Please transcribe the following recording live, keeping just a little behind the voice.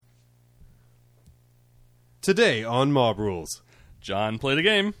Today on Mob Rules, John played a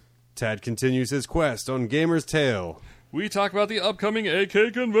game. Tad continues his quest on Gamer's Tale. We talk about the upcoming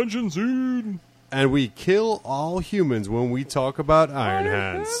AK convention soon. And we kill all humans when we talk about Iron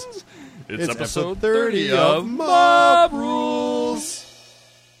Hands. It's episode 30 of Mob Rules.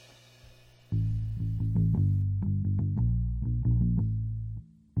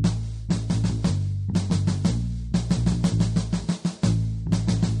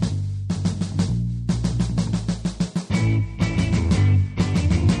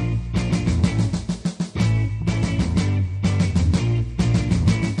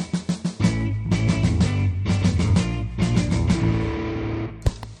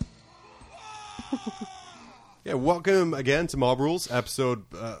 Yeah, welcome again to Mob Rules, episode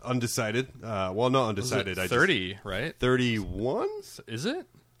undecided. Well, not undecided. Was it 30, right? 31? Is it?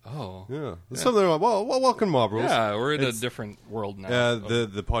 Oh. Yeah. Something like, well, welcome to Mob Rules. Yeah, we're in a different world now.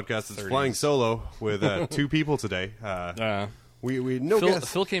 The podcast is 30s. flying solo with two people today. We no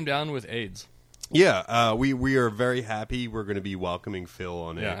guests. Phil came down with AIDS. Yeah, we are very happy. We're going to be welcoming Phil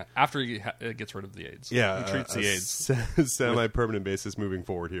on Yeah, after he gets rid of the AIDS. Yeah, he treats the AIDS. Semi-permanent basis moving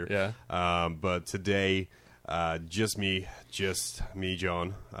forward here. Yeah. But today, just me,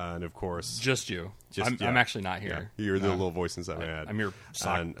 John, and of course, Just you. Just- I'm actually not yeah, here. you're the little voice inside my head. I'm your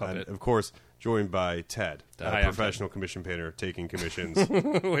sock puppet. And of course, joined by Ted, Hi, a I'm professional commission painter taking commissions.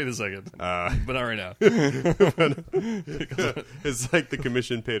 Wait a second. But not right now. It's like the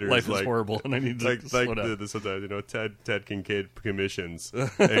commission painter. Life is is horrible, and I need to like slow down. the sometimes Ted Kincaid commissions,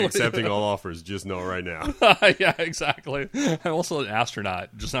 accepting all offers, just not right now. Yeah, exactly. I'm also an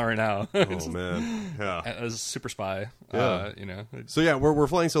astronaut, just not right now. Oh man, yeah. As a super spy, Yeah. So yeah, we're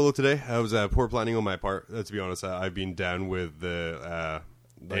flying solo today. I was poor planning on my part. To be honest, I've been down with the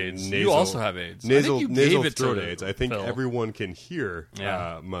AIDS. nasal, You also have AIDS. Nasal, I think you nasal gave it throat to AIDS. I think Phil. everyone can hear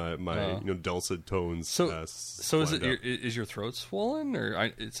Yeah. my dulcet tones. So is lined it up. is your throat swollen,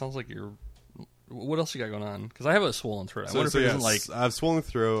 or it sounds like you're? What else you got going on? Because I have a swollen throat. I wonder if it isn't like. I have swollen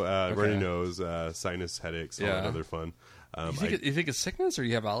throat, runny Okay. nose, sinus headaches, all that Yeah. other fun. You think it's sickness, or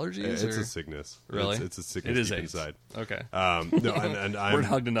you have allergies? It's or? a sickness. Really? It's a sickness It is deep AIDS. inside. Okay. No, and We're I'm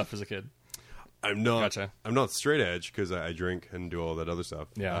hugged enough as a kid. I'm not. Gotcha. I'm not straight edge because I drink and do all that other stuff.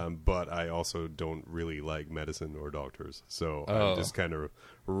 Yeah. But I also don't really like medicine or doctors, so Oh. I'm just kind of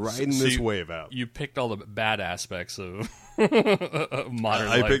riding So this you- wave out. You picked all the bad aspects of modern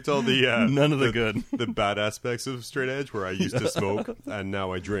I life. picked all the None of the good. the bad aspects of straight edge, where I used to smoke and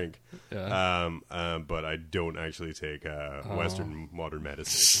now I drink. Yeah. But I don't actually take Western modern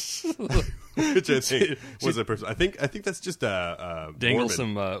medicine, which I think was a person. I think that's just Dangle Mormon.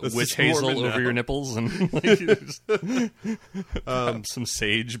 some That's witch just hazel Mormon over now. your nipples and like, just, some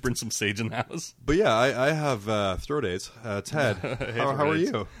sage. Bring some sage in the house. But yeah, I have throat AIDS. Ted, how are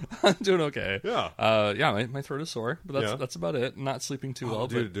AIDS. you? I'm doing okay. Yeah. Yeah. My throat is sore, but Yeah. that's about it. Not sleeping too well.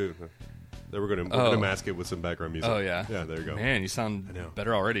 Dude. Then we're gonna Oh. mask it with some background music. Oh yeah. Yeah, there you go. Man, you sound know.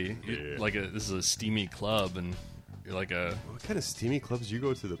 better already. Yeah. Like this is a steamy club, and you're like a What kind of steamy clubs do you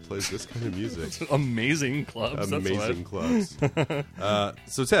go to that plays this kind of music? amazing clubs. Amazing clubs.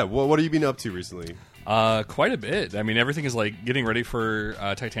 So Ted, what have you been up to recently? Quite a bit. I mean, everything is like getting ready for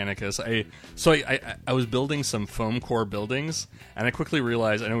Titanicus. I was building some foam core buildings, and I quickly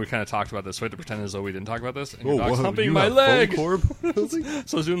realized. I know we kind of talked about this, so I had to pretend as though we didn't talk about this. And your dog's humping you my have leg. foam core building?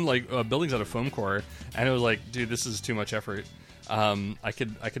 So I was doing like buildings out of foam core, and it was like, dude, this is too much effort. I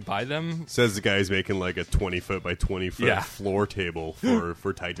could buy them. Says the guy who's making like a 20-foot by 20-foot Yeah. floor table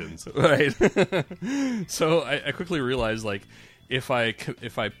for Titans. Right. So I quickly realized like if I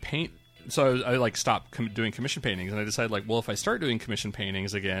paint. So I like stopped doing commission paintings, and I decided like, well, if I start doing commission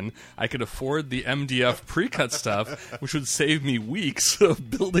paintings again, I could afford the MDF pre-cut stuff, which would save me weeks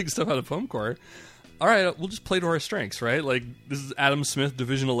of building stuff out of foam core. All right, we'll just play to our strengths, right? Like this is Adam Smith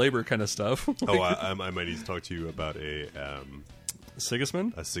division of labor kind of stuff. I might need to talk to you about a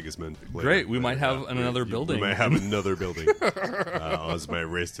Sigismund. Sigismund. Later. Great, we might have another building. We might have another building. As my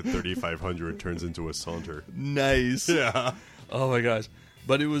race to 3,500 turns into a saunter. Nice. Yeah. Oh my gosh.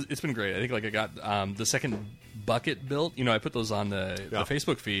 But it's been great. I think like I got the second bucket built. I put those on the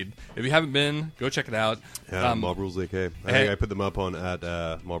Facebook feed. If you haven't been, go check it out. Yeah, Mob Rules AK. I think I put them up on at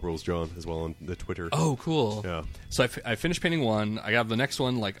Mob Rules John as well on the Twitter. Oh, cool. Yeah. So I finished painting one. I got the next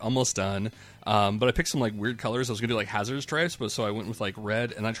one like almost done. But I picked some like weird colors. I was gonna do like hazard stripes, but so I went with like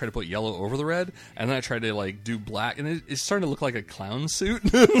red, and then I tried to put yellow over the red, and then I tried to like do black, and it's starting to look like a clown suit.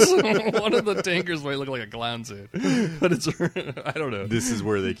 So one of the tankers might look like a clown suit, but it's I don't know. This is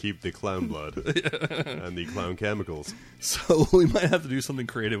where they keep the clown blood and the clown brown chemicals. So we might have to do something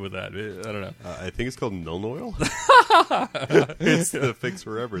creative with that. I don't know. I think it's called Nuln Oil. It's the fix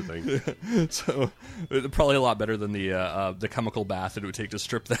for everything. So probably a lot better than the chemical bath it would take to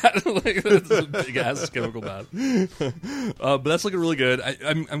strip that. Like, that's a big ass chemical bath. But that's looking really good.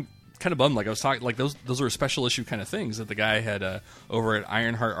 I'm kind of bummed. Like I was talking, like those were special issue kind of things that the guy had over at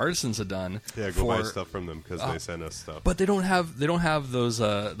Ironheart Artisans had done. Yeah, go buy stuff from them because they send us stuff. But they don't have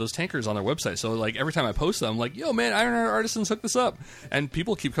those tankers on their website. So like every time I post them, I'm like, yo man, Ironheart Artisans, hook this up, and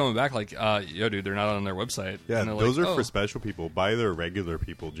people keep coming back like, yo dude, they're not on their website. Yeah, and those like, are for special people. Buy their regular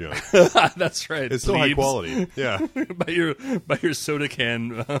people junk. That's right. It's still high quality. Yeah, buy your soda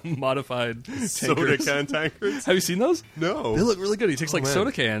can modified soda tankers. can tankers. Have you seen those? No, They look really good. He takes like man.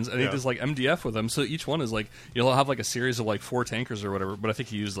 soda cans and he Yeah. does like MDF with them. So each one is like, you'll have like a series of like 4 tankers or whatever. But I think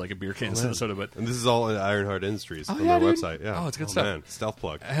he used like a beer can instead of soda. But And this is all at Ironheart Industries on yeah, their dude. website. Yeah. Oh, it's good stuff. Man, stealth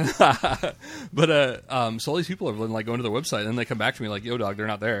plug. But so all these people have been like going to their website and then they come back to me like, yo dog, they're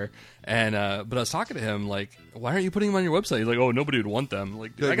not there. And but I was talking to him like, why aren't you putting them on your website? He's like, oh, nobody would want them.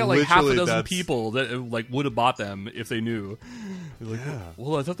 Like I got like half a literally, dozen that's- people that like would have bought them if they knew. He's like,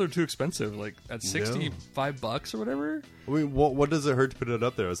 well, I thought they were too expensive. Like at $65 or whatever. I mean, what does it hurt to put it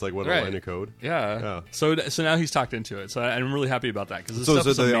up there? It's like what Right. a line of code. Yeah. Yeah. So now he's talked into it. So I'm really happy about that because So stuff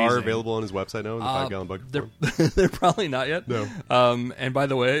is they are amazing. available on his website now in the 5-gallon bucket form? They're probably not yet. No. And by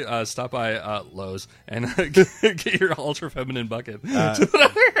the way, stop by Lowe's and get your ultra feminine bucket. Yeah.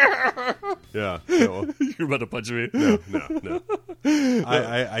 No, You're about to punch me. no.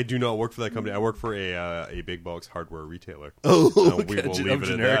 I do not work for that company. I work for a big box hardware retailer. Oh, We okay. will Of leave it at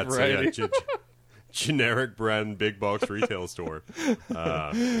generic that. So, yeah, variety. generic brand big box retail store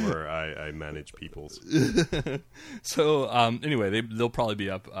where I manage people's. So anyway, they'll probably be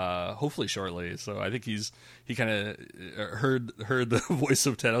up hopefully shortly. So I think he kind of heard the voice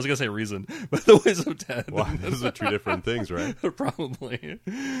of Ted. I was gonna say reason, but the voice of Ted. Wow, those are two different things, right? Probably.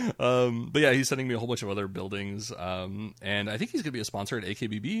 But yeah, he's sending me a whole bunch of other buildings. And I think he's going to be a sponsor at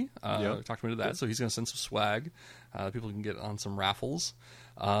AKBB. Talked to me to that. So he's going to send some swag. People can get on some raffles.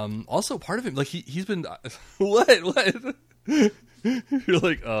 Also, part of him, like he's been... What? You're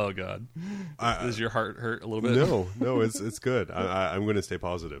like, oh, God. Does your heart hurt a little bit? No, it's good. I'm going to stay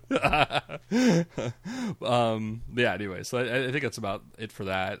positive. Yeah, anyway, so I think that's about it for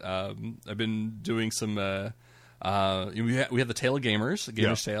that. I've been doing some... we have the Tale of Gamers,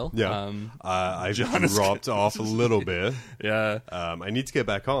 Gamer's Tale. Yeah. I've dropped off a little bit. Yeah. I need to get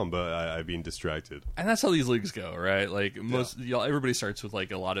back on, but I've been distracted. And that's how these leagues go, right? Like everybody starts with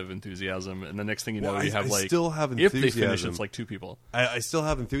like a lot of enthusiasm, and the next thing you know, Well, you have I like still have if they finish, enthusiasm. it's like 2 people. I still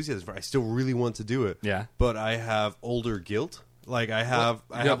have enthusiasm for it. I still really want to do it. Yeah. But I have older guilt. Like I have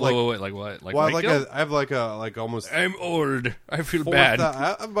like wait, like what? Like, well, white guilt? I have like almost I'm old. I feel 4, bad. I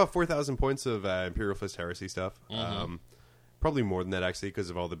have about 4,000 points of Imperial Fist Heresy stuff. Probably more than that actually because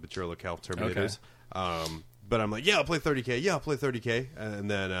of all the Betrayal of Caliph Terminators. But I'm like, yeah, I'll play 30k. Yeah, I'll play 30k. And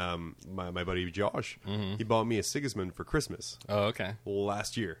then my buddy Josh, he bought me a Sigismund for Christmas Oh, okay.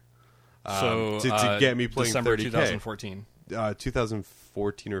 last year. So to get me playing December 30K. 2014.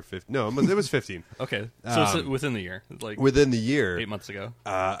 2014 or 15. No, it was 15. Okay, so it's within the year, like Within the year. 8 months ago.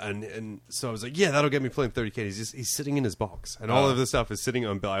 And so I was like, yeah, that'll get me playing 30k. He's sitting in his box, and all of this stuff is sitting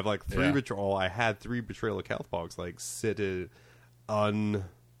on. I have like 3 Yeah. Betrayal. I had 3 Betrayal of Caliph box like sitted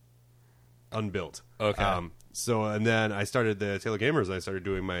unbuilt. Okay. So and then I started the Tale of Gamers. And I started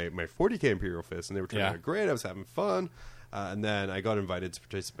doing my 40k Imperial Fist, and they were turning Yeah. out great. I was having fun. And then I got invited to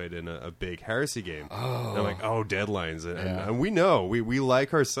participate in a big heresy game. Oh. And I'm like, deadlines. And we know, we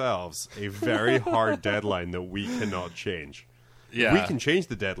like ourselves a very hard deadline that we cannot change. Yeah, We can change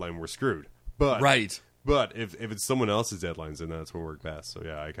the deadline, we're screwed. But right. But if it's someone else's deadlines, then that's what worked best. So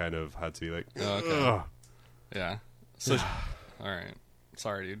yeah, I kind of had to be like, Okay. ugh. Yeah. So, all right.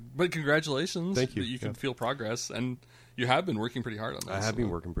 Sorry, dude. But congratulations. Thank you. That you can Yeah. feel progress, and you have been working pretty hard on this. I have been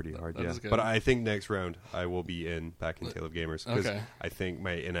working pretty hard, that yeah. is good. But I think next round I will be back in Tale of Gamers because Okay. I think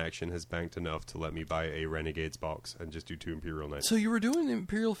my inaction has banked enough to let me buy a Renegades box and just do 2 Imperial Knights. So you were doing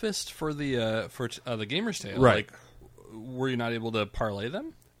Imperial Fist for the Gamer's Tale, Right. Like, were you not able to parlay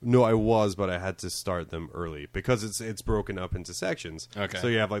them? No, I was, but I had to start them early because it's broken up into sections. Okay. So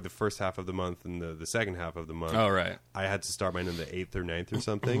you have like the first half of the month and the second half of the month. Oh, right. I had to start mine on the 8th or 9th or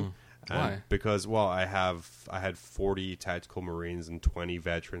something. Why? Because I had 40 tactical Marines and 20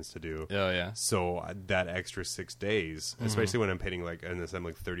 veterans to do. Oh, yeah. So that extra 6 days, especially when I'm painting like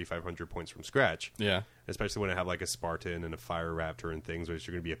 3,500 points from scratch. Yeah. Especially when I have like a Spartan and a Fire Raptor and things, which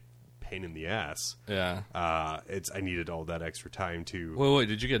are going to be a pain in the ass. Yeah. I needed all that extra time to. Wait,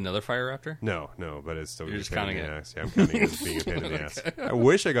 did you get another Fire Raptor? No, but it's still You're a just pain in counting the it. ass. Yeah, I'm counting it as being a pain in the ass. I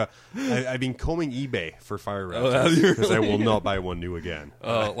wish I got. I've been combing eBay for Fire have Raptors you because I will really? not buy one new again.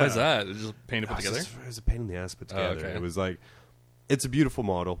 Oh, why is that? It's just pain to put It's together? just- It was a pain in the ass to put together. okay. It was like, it's a beautiful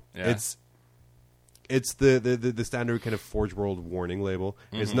model. Yeah. It's the standard kind of Forge World warning label.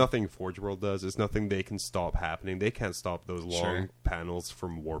 Mm-hmm. It's nothing Forge World does. It's nothing they can stop happening. They can't stop those long Sure. panels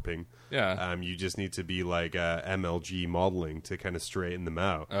from warping. Yeah. You just need to be like MLG modeling to kind of straighten them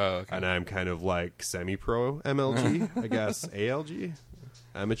out. Oh, okay. And I'm kind of like semi-pro MLG, I guess, ALG,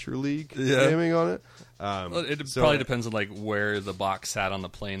 Amateur League Yeah. gaming on it. Well, it so- probably depends on like where the box sat on the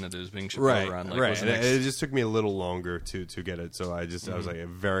plane that it was being shipped Right, over on. Like, right. was And it next- it just took me a little longer to get it. So I was like,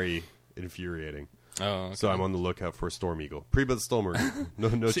 very infuriating. Oh, okay. So I'm on the lookout for a Storm Eagle. Pre-built Storm Eagle.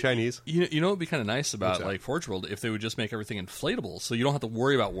 No Chinese. You know what would be kind of nice about that? like Forge World if they would just make everything inflatable, so you don't have to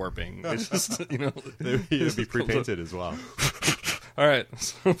worry about warping. It's just It'd be pre-painted as well. All right,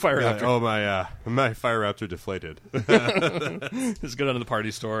 so Fire Yeah, Raptor. oh my Fire Raptor deflated. Just go down to the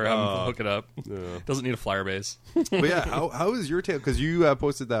party store, have them hook it up. Doesn't need a flyer base. But yeah, how is your tale? Because you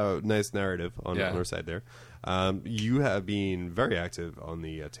posted that nice narrative on our side there. You have been very active on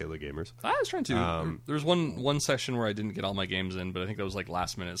the Tale of Gamers. I was trying to. There was one session where I didn't get all my games in, but I think that was like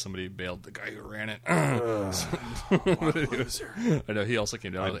last minute. Somebody bailed. The guy who ran it. I know he also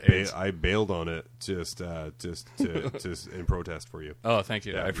came down with AIDS. I bailed on it just in protest for you. Oh, thank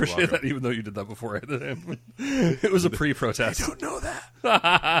you. Yeah, I you're appreciate welcome. that, even though you did that before I did it. It was a pre-protest. I don't know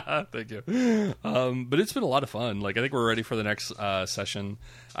that. Thank you. But it's been a lot of fun. Like I think we're ready for the next session.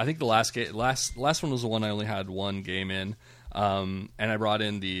 I think the last one was the one I only had one game in, and I brought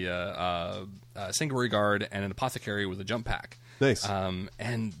in the Sanctuary Guard and an Apothecary with a jump pack. Nice.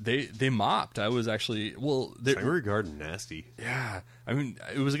 And they mopped. I was actually Sanctuary Guard nasty. yeah. I mean,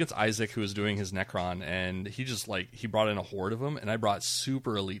 it was against Isaac who was doing his Necron, and he just he brought in a horde of them, and I brought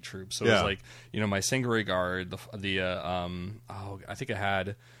super elite troops. So it was like my Sanctuary Guard, I think I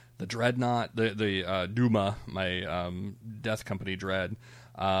had the Dreadnought, the Duma, my Death Company Dread.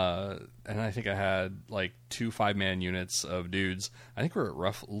 And I think I had like 2 5-man units of dudes. I think we're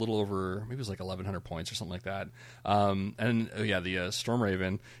at a little over, maybe it was like 1,100 points or something like that. The Storm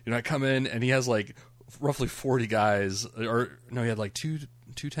Raven. I come in and he has like roughly 40 guys, or no, he had like two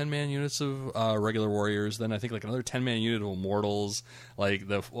 10-man units of regular warriors. Then I think like another 10-man unit of immortals, like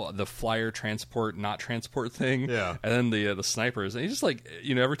the flyer transport, not transport thing. Yeah. And then the snipers. And he's just like,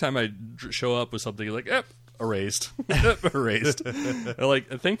 every time I show up with something, he's like, yep. Erased. Erased.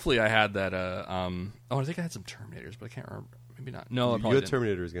 Thankfully I had that I think I had some Terminators, but I can't remember. Maybe not. No, I You probably had didn't.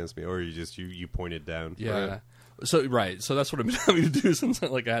 Terminators against me, or you pointed down. Yeah. So so that's what I've been having to do since I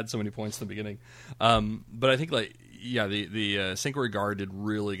had so many points in the beginning. But I think the Sanctuary Guard did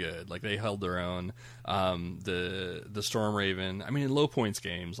really good. Like they held their own. The Storm Raven. I mean, in low points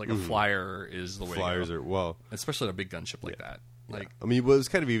games, like a flyer is the way. Flyers to go. are well. Especially on a big gunship like that. Like I mean, it was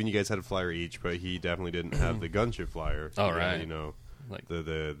kind of even. You guys had a flyer each, but he definitely didn't have the gunship flyer. Oh, right. Like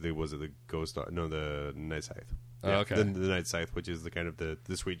the was it the Ghost? No, the Night Scythe. Oh, okay. The Night Scythe, which is the kind of the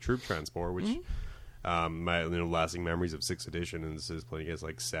sweet troop transport, which my lasting memories of 6th edition, and this is playing against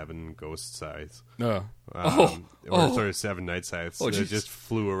like 7 Ghost Scythes. no. Or 7 Night Scythes. Oh, that jeez. just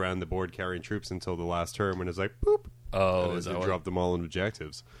flew around the board carrying troops until the last turn when it's like boop. Oh, and is then that what? dropped them all in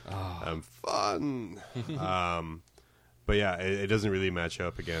objectives. Fun. But yeah, it doesn't really match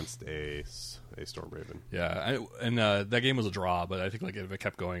up against a Storm Raven. Yeah, that game was a draw, but I think if it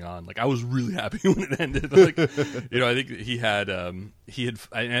kept going on, I was really happy when it ended. I think he had.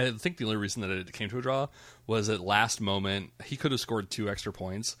 I think the only reason that it came to a draw was at last moment he could have scored 2 extra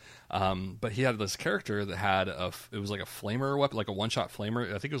points, but he had this character that had it was like a flamer weapon, like a one-shot flamer.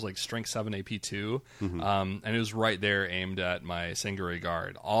 I think it was like strength 7 AP 2, and it was right there aimed at my Sanctuary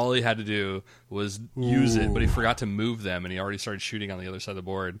Guard. All he had to do was use it, but he forgot to move them, and he already started shooting on the other side of the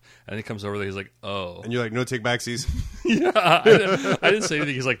board. And he comes over there, he's like, "Oh," And you're like, no take backsies. yeah. I didn't say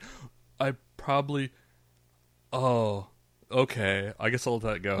anything. He's like, "I probably." Oh. Okay, I guess I'll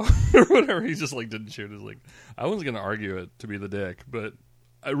let that go or whatever. He just didn't shoot. He's like, I wasn't going to argue it to be the dick, but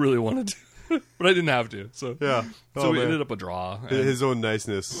I really wanted to, but I didn't have to. So Yeah. so we man. ended up a draw. And, His own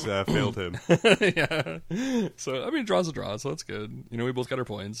niceness failed him. yeah. So I mean, draw's a draw, so that's good. We both got our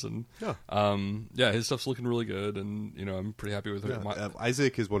points, and his stuff's looking really good, and I'm pretty happy with it.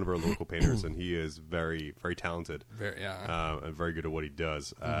 Isaac is one of our local painters, and he is very, very talented. Very, and very good at what he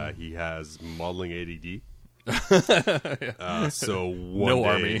does. He has modeling ADD. So No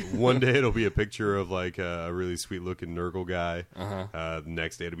army. one day it'll be a picture of like a really sweet looking Nurgle guy. The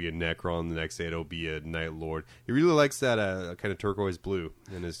next day it'll be a Necron. The next day it'll be a Night Lord. He really likes that kind of turquoise blue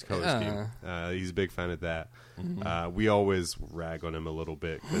in his color scheme. He's a big fan of that. We always rag on him a little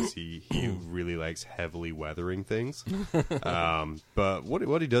bit because he really likes heavily weathering things. But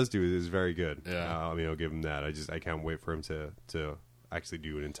what he does do is very good. I mean, I'll give him that. I can't wait for him to actually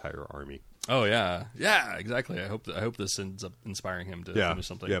do an entire army. Oh yeah, exactly. I hope this ends up inspiring him to finish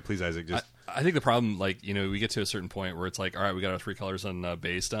something. Yeah, please, Isaac. I think the problem, like, we get to a certain point where it's like, all right, we got our 3 colors on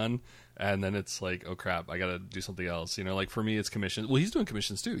base done, and then it's like, oh crap, I got to do something else. Like for me, it's commissions. Well, he's doing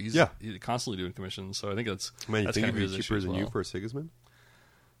commissions too. He's constantly doing commissions, so I think that's. Man, you that's think kind it'd of be his cheaper issue than as you well. for a Sigismund?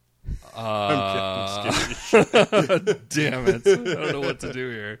 Damn it! I don't know what to do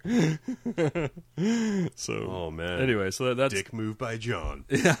here. So, oh man. Anyway, so that's dick move by John.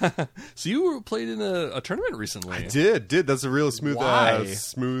 Yeah. So you played in a tournament recently. I did. That's a real smooth, Why?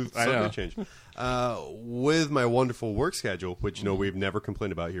 Smooth subject change. With my wonderful work schedule, which we've never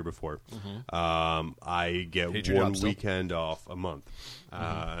complained about here before, I get one weekend off a month,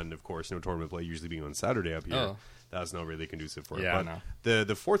 and of course, tournament play usually being on Saturday up here. Oh. That's not really conducive for it. Yeah, but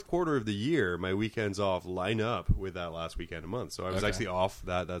the fourth quarter of the year, my weekends off line up with that last weekend a month. So I was actually off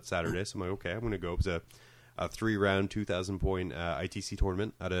that Saturday. So I'm like, okay, I'm going to go to a 3-round 2,000-point ITC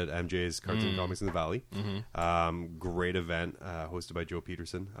tournament out at MJ's Cards and Comics in the Valley. Great event hosted by Joe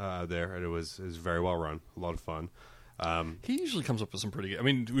Peterson there, and it was very well run, a lot of fun. He usually comes up with some pretty good. I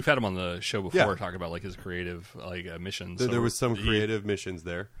mean, we've had him on the show before talking about like his creative missions. There was some creative missions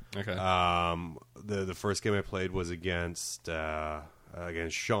there. Okay. The first game I played was against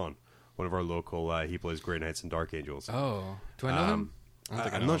Sean, one of our local. He plays Grey Knights and Dark Angels. Oh, do I know him?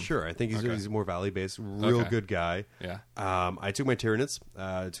 I'm not sure. I think he's more Valley based. Real good guy. Yeah. I took my Tyranids.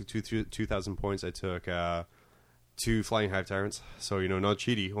 I took 2,000 points. I took 2 Flying Hive Tyrants. So not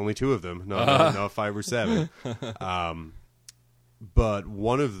cheaty. Only 2 of them. Not 5 or 7. But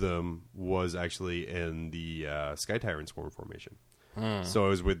one of them was actually in the Sky Tyrant Swarm formation. So I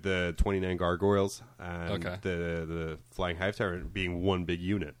was with the 29 Gargoyles and the Flying Hive Tyrant being one big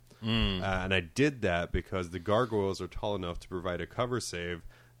unit. And I did that because the Gargoyles are tall enough to provide a cover save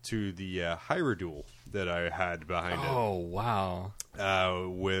to the Hierodule that I had behind it. Oh, wow.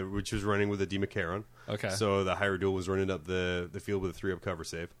 Which was running with a Demacaron. Okay. So the Hierodule was running up the field with a 3-up cover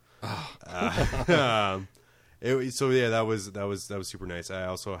save. That was super nice. I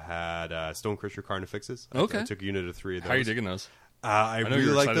also had Stonecrusher Carnifexes. Okay. I took a unit of 3 of those. How are you digging those? I know really you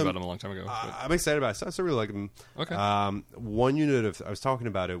were like excited them. about them a long time ago. I'm excited about it. I still really like them. Okay. One unit of... I was talking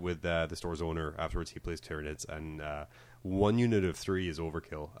about it with the store's owner afterwards. He plays Tyranids, and one unit of 3 is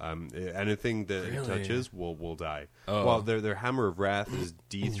overkill. Anything that it touches will die. Oh. Well, their Hammer of Wrath is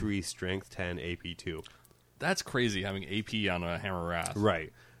D3 Strength 10 AP 2. That's crazy, having AP on a Hammer Wrath.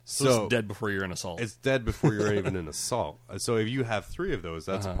 Right. So it's dead before you're in assault. It's dead before you're even in assault. So if you have 3 of those,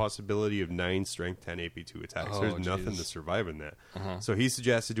 that's a possibility of 9 Strength 10 AP2 attacks. There's nothing to survive in that. So he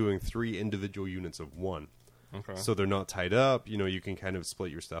suggested doing 3 individual units of 1. Okay. So they're not tied up. You can kind of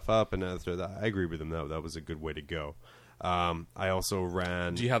split your stuff up. And after that, I agree with him. That was a good way to go. I also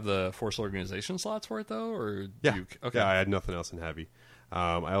ran... Do you have the Force Organization slots for it, though? Or Yeah. Okay. Yeah, I had nothing else in heavy.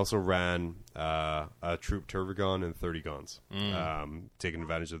 I also ran a Troop Turvagon and 30 Gaunts, taking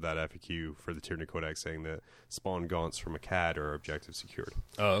advantage of that FAQ for the Tyranid Codex, saying that spawn Gaunts from a CAD are objective secured.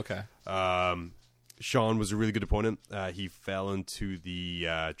 Oh, okay. Sean was a really good opponent. He fell into the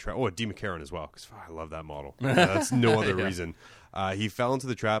a Demacaron as well, because I love that model. That's no other reason. He fell into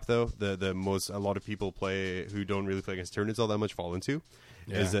the trap, though. The most a lot of people who don't really play against Tyranids all that much fall into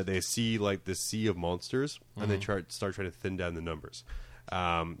is that they see like the sea of monsters and they start trying to thin down the numbers.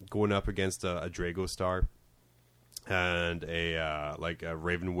 Going up against a Drago Star and a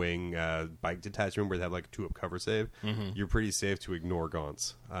Raven Wing bike detachment where they have like a 2-up cover save, you're pretty safe to ignore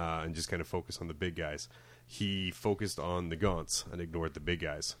Gaunts and just kind of focus on the big guys. He focused on the Gaunts and ignored the big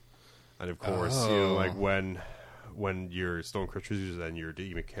guys. And of course, when your Stone Crushers and your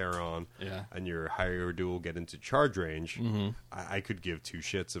Demacaron and your Hierodule get into charge range, I could give 2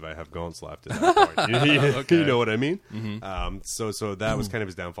 shits if I have Gaunts left at that point. You know what I mean? So that was kind of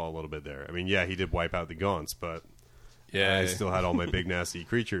his downfall a little bit there. I mean, he did wipe out the Gaunts, but I still had all my big nasty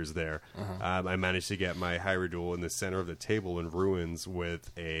creatures there. I managed to get my Hierodule in the center of the table in ruins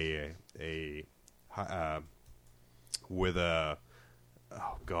with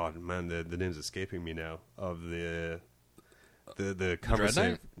oh god, man, the name's escaping me now of the cover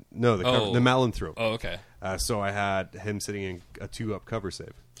save. No, the Malanthrope. Oh, okay. So I had him sitting in a 2-up cover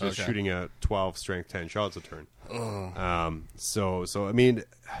save, just shooting at 12 strength 10 shots a turn. So I mean,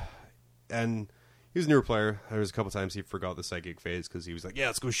 and he was a newer player. There was a couple times he forgot the psychic phase because he was like, "Yeah,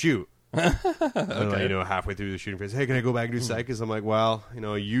 let's go shoot." And like, halfway through the shooting phase, "Hey, can I go back and do psychic?" I'm like, "Well,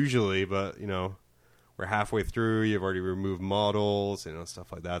 usually, but we're halfway through. You've already removed models,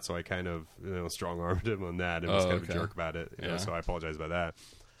 stuff like that." So I kind of strong-armed him on that and was kind of a jerk about it. So I apologize about that.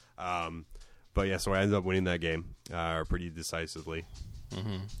 But yeah, so I ended up winning that game pretty decisively.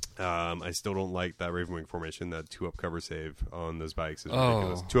 I still don't like that Ravenwing formation. That 2-up cover save on those bikes is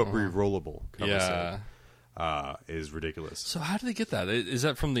ridiculous. 2-up re-rollable cover save is ridiculous. So how do they get that? Is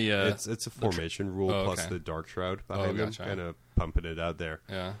that from the? It's a formation rule plus the Dark Shroud behind them, kind of pumping it out there.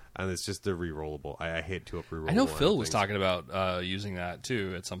 Yeah, and it's just the re-rollable. I hate 2-up re-rollable. I know Phil was talking about using that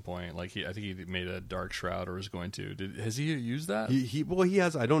too at some point. Like I think he made a Dark Shroud or was going to. Has he used that? He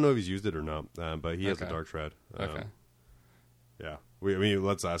has. I don't know if he's used it or not, but he has a Dark Shroud. Okay. Yeah.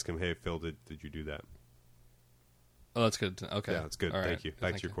 Let's ask him. Hey, Phil, did you do that? Oh, that's good. Okay. Yeah, that's good. All Thank right. you.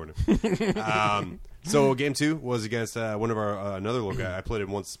 Back to your corner. So game 2 was against one of our another little guy. I played him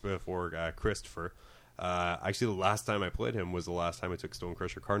once before, Christopher. Actually, the last time I played him was the last time I took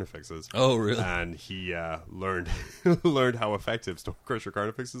Stonecrusher Carnifexes. Oh, really? And he learned how effective Stonecrusher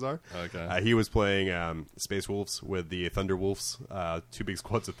Carnifexes are. Okay. He was playing Space Wolves with the Thunder Wolves, 2 big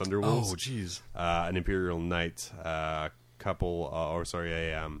squads of Thunder Wolves. Oh, jeez. An Imperial Knight, a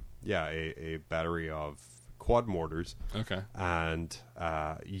battery of quad mortars. Okay. And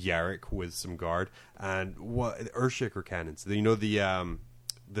Yarrick with some guard and Earthshaker cannons. The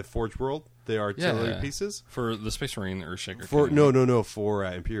Forge World, the artillery pieces for the Space Marine Earthshaker. For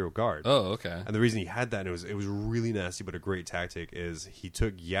Imperial Guard. Oh, okay. And the reason he had that, and it was really nasty, but a great tactic, is he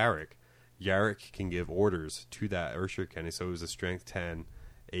took Yarrick. Yarrick can give orders to that Earthshaker cannon, so it was a strength 10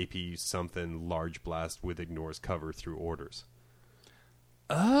 AP something large blast with ignores cover through orders.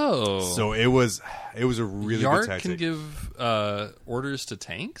 Oh, so it was a really good tactic. Can give orders to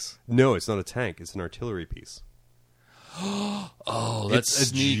tanks? No, it's not a tank. It's an artillery piece. Oh,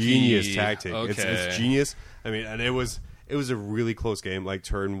 that's a genius tactic. Okay. It's genius. I mean, and it was a really close game. Like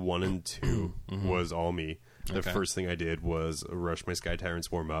turn 1 and 2 was all me. The first thing I did was rush my Sky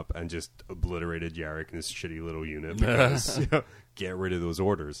Tyrants warm up and just obliterated Yarrick and his shitty little unit because get rid of those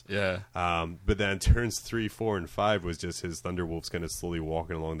orders. Yeah. But then turns 3, 4, and 5 was just his Thunderwolves kind of slowly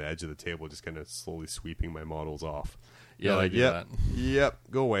walking along the edge of the table, just kind of slowly sweeping my models off. Yeah, like, yep,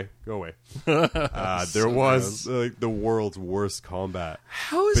 go away. There was the world's worst combat.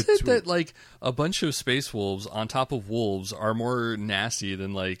 How is it that like a bunch of Space Wolves on top of wolves are more nasty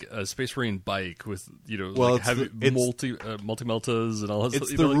than like a Space Marine bike with multi-meltas and all that?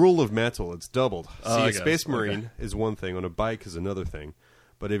 It's the rule of metal. It's doubled. See, a Space Marine is one thing, on a bike is another thing.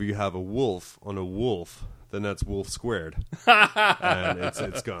 But if you have a wolf on a wolf, then that's wolf squared, and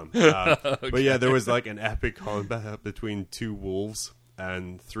it's gone. But yeah, there was like an epic combat between 2 wolves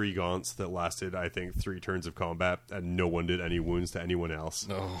and 3 gaunts that lasted, I think, 3 turns of combat, and no one did any wounds to anyone else.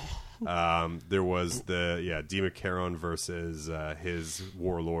 There was the Demacaron versus his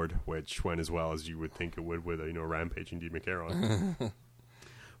warlord, which went as well as you would think it would with a rampaging Demacaron.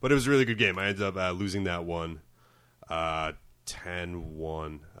 But it was a really good game. I ended up losing that one.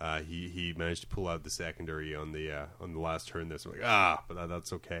 10-1. He managed to pull out the secondary on the last turn there. So I'm like, but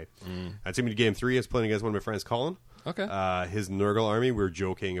that's okay. I took me to game 3. I was playing against one of my friends, Colin. Okay. His Nurgle army, we were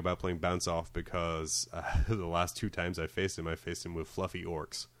joking about playing Bounce Off because the last 2 times I faced him with fluffy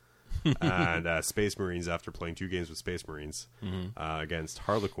orcs. And Space Marines after playing 2 games with Space Marines against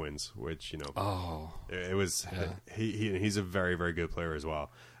Harlequins, which, it was... Yeah. He's a very, very good player as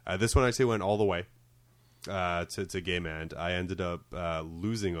well. This one actually went all the way. To game end. I ended up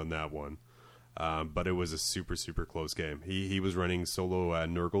losing on that one, but it was a super, super close game. He was running solo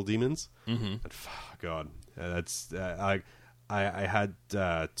Nurgle demons, and God, that's I had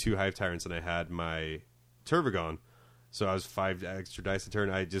 2 Hive Tyrants and I had my Tervigon, so I was 5 extra dice a turn.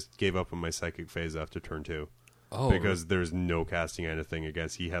 I just gave up on my psychic phase after turn 2 because there's no casting anything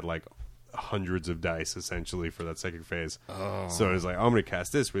against. He had like hundreds of dice essentially for that second phase. So I was like, I'm going to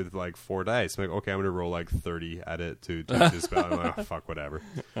cast this with like 4 dice. I'm like, okay, I'm going to roll like 30 at it to do this spell. I'm like, fuck, whatever.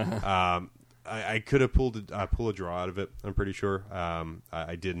 I could have pull a draw out of it, I'm pretty sure.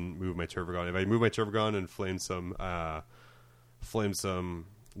 I didn't move my Tervigon. If I moved my Tervigon and flamed some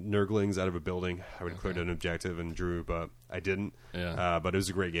Nurglings out of a building, I would have cleared an objective and drew, but I didn't. But it was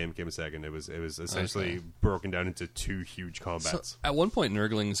a great game. Came a second. It was essentially broken down into 2 huge combats. So at one point,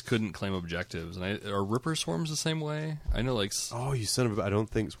 Nurglings couldn't claim objectives, and are Ripper Swarms the same way? I know, like you son of a! I don't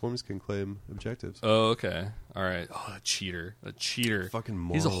think Swarms can claim objectives. Oh, okay, all right. Oh, a cheater! Fucking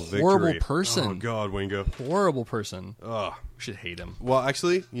moral He's a horrible victory. person. Oh God, Wingo, horrible person. Oh, we should hate him. Well,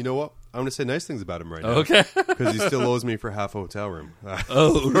 actually, you know what? I'm going to say nice things about him right now. Okay. Because he still owes me for half a hotel room.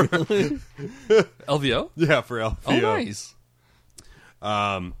 Oh, really? LVO? Yeah, for LVO. Oh, nice.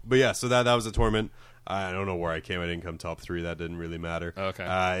 But yeah, so that was a tournament. I don't know where I came. I didn't come top 3. That didn't really matter.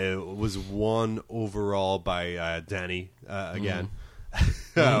 Okay. It was won overall by Danny again,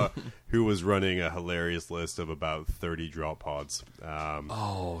 who was running a hilarious list of about 30 drop pods.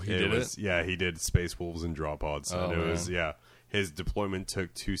 He did it? Yeah, he did Space Wolves and drop pods. Oh, and it was, man. his deployment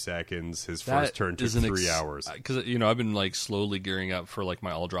took 2 seconds. His That first turn took is an 3 hours. Because I've been like slowly gearing up for like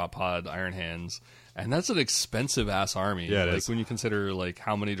my all drop pod Iron Hands, and that's an expensive ass army. Yeah, it like is. when you consider like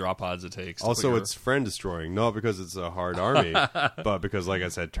how many drop pods it takes. Also, it's friend destroying, not because it's a hard army, but because, like I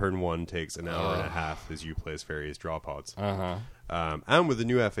said, turn 1 takes an hour and a half as you place various drop pods. And with the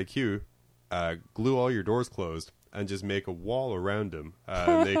new FAQ, glue all your doors closed and just make a wall around them.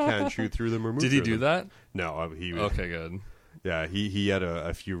 And they can't shoot through them or move Did he through do them. that? No, he Okay, good. Yeah, he had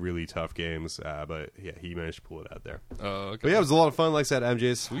a few really tough games, but yeah, he managed to pull it out there. Oh, okay. But yeah, it was a lot of fun. Like I said,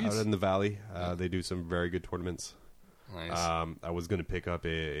 MJ's Sweet. out in the valley. They do some very good tournaments. Nice. I was going to pick up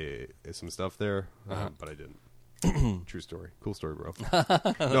some stuff there, but I didn't. True story. Cool story, bro.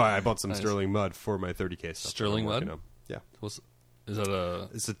 No, I bought some Sterling Mud for my 30K stuff. Sterling that I'm working Mud? on. Yeah. Is that a...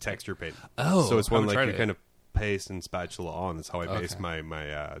 It's a texture paint. Oh, so it's one haven't like tried you it. kind of paste and spatula on. That's how I based Okay.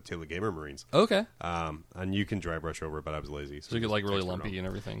 my Taylor Gamer Marines. Okay. And you can dry brush over it, but I was lazy. So you get like really textured lumpy on. and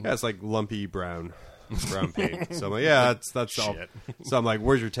everything. Yeah, it's like lumpy brown paint. So I'm like, yeah, that's all. Shit. So I'm like,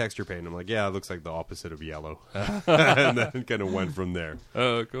 where's your texture paint? I'm like, yeah, it looks like the opposite of yellow. And then kind of went from there.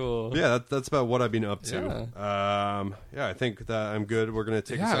 Oh, cool. Yeah, that's about what I've been up to. Yeah, I think that I'm good. We're gonna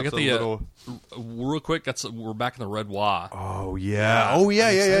take Yeah, I ourselves got a the little. real quick. We're back in the Red Wa. Oh yeah.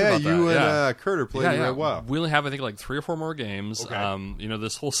 excited about You that, and yeah. Kurt are playing right. Wow. We only have I think like 3 or 4 more games. Okay.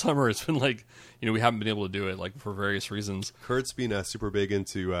 This whole summer it's been like we haven't been able to do it like for various reasons. Kurt's been super big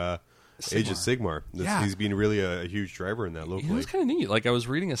into Age of Sigmar. Yeah. He's been really a huge driver in that locally. It's kind of neat. Like I was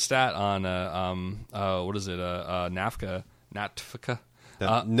reading a stat on what is it? NAFCA. Netfika.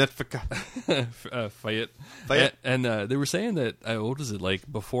 Fayette. And they were saying that what is it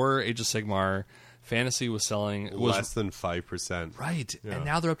like before Age of Sigmar, Fantasy was selling Less than 5%. right, Yeah. and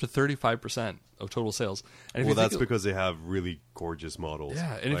now they're up to 35% of total sales. And if Well, you think that's because they have really gorgeous models.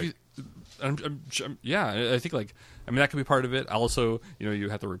 yeah, and Like, if you. I think like that could be part of it. Also, you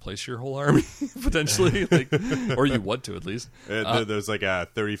have to replace your whole army potentially, or you want to at least. there's like a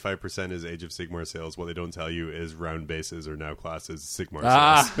 35% is Age of Sigmar sales. What they don't tell you is round bases are now classed as Sigmar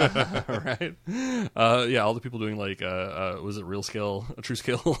sales. Right. Yeah, all the people doing like was it real scale, true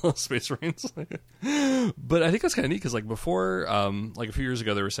scale Space Marines? But I think that's kind of neat because like before, like a few years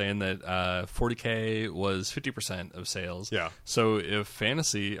ago, they were saying that 40K was 50% of sales. Yeah. So if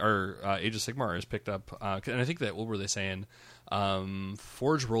Fantasy or Age of Sigmar is picked up, and I think that what were they saying?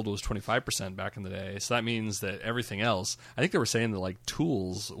 Forge World was 25% back in the day, so that means that everything else. I think they were saying that like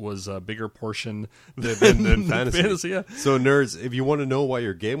tools was a bigger portion than fantasy. Yeah. So nerds, if you want to know why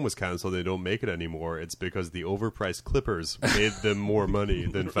your game was canceled, they don't make it anymore. It's because the overpriced Clippers made them more money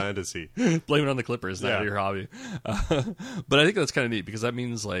than fantasy. Blame it on the Clippers, not Yeah. your hobby. But I think that's kind of neat because that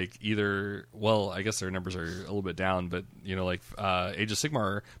means like either, well, I guess their numbers are a little bit down, but like Age of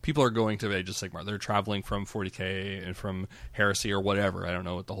Sigmar, people are going to Age of Sigmar. They're traveling from 40K and from Heresy or whatever. I don't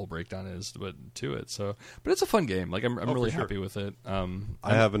know what the whole breakdown is, but to it. So, but it's a fun game. Like I'm really for sure. happy with it.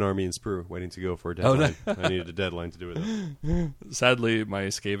 I have an army in Sprue waiting to go for a Oh, deadline. I needed a deadline to do it. Sadly, my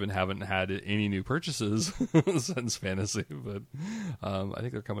Skaven haven't had any new purchases since Fantasy, but I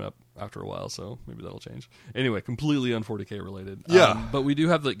think they're coming up after a while, so maybe that'll change. Anyway, completely on 40K related. Yeah. But we do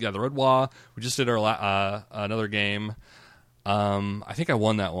have the Red Wa. We just did our another game. I think I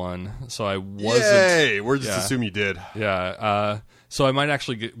won that one, so I wasn't. Yay! We're just Yeah. assume you did. Yeah. So I might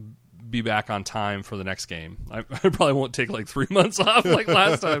actually be back on time for the next game. I probably won't take like 3 months off like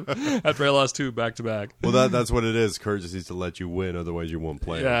last time after I lost 2 back to back. Well, that's what it is. Kurt just needs to let you win, otherwise you won't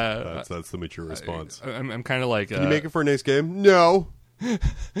play. Yeah. That's the mature response. I'm kind of like. Can you make it for a next game? No.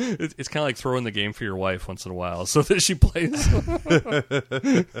 It's kind of like throwing the game for your wife once in a while so that she plays.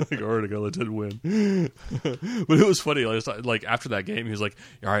 Like, all right, I gotta let Ted win. But it was funny. Like after that game, he was like,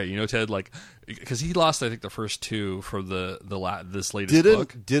 "All right, Ted, like, because he lost, I think, the first 2 for this latest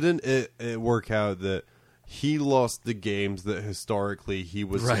book. Didn't it work out that he lost the games that historically he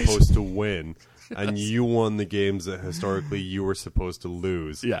was Right. supposed to win, and you won the games that historically you were supposed to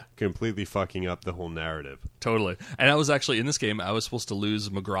lose? Yeah. Completely fucking up the whole narrative. Totally. And I was actually in this game. I was supposed to lose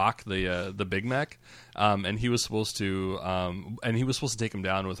McGrock, the big mech, and he was supposed to take him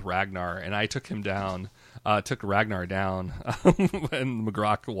down with Ragnar, and I took him down took Ragnar down, and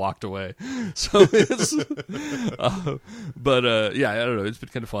McGrock walked away. So, yeah, I don't know. It's been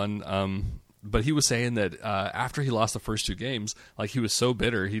kind of fun. But he was saying that after he lost the first 2 games, like he was so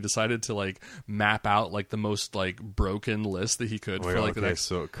bitter, he decided to like map out like the most like broken list that he could for like the next.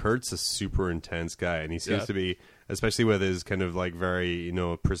 So Kurt's a super intense guy, and he seems to be, especially with his kind of like very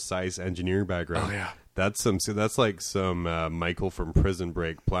precise engineering background. Oh yeah. That's like some Michael from Prison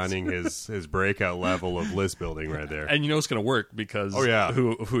Break planning his breakout level of list building right there. And you know it's going to work because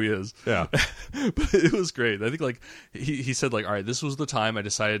who he is. Yeah. But it was great. I think like he said like, all right, this was the time I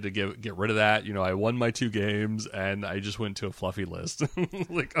decided to get rid of that. I won my 2 games and I just went to a fluffy list.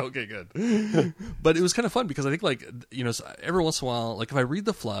 Like, okay, good. But it was kind of fun because I think like, every once in a while, like if I read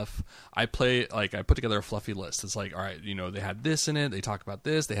the fluff, I put together a fluffy list. It's like, all right, they had this in it. They talk about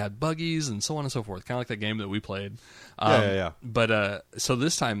this. They had buggies and so on and so forth. Kind of like that game that we played. Yeah. But so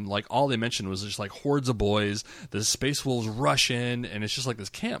this time, like all they mentioned was just like hordes of boys. The Space Wolves rush in, and it's just like this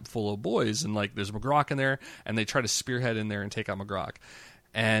camp full of boys, and like there's McGrock in there, and they try to spearhead in there and take out McGrock.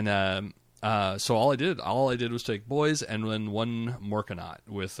 And so all I did was take boys and then 1 Morkanaut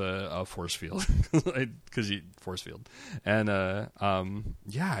with a force field because he force field. And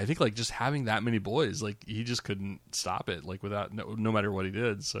yeah, I think like just having that many boys, like he just couldn't stop it, like without no matter what he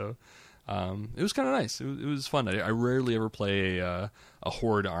did. So. It was kind of nice. It was fun. I rarely ever play a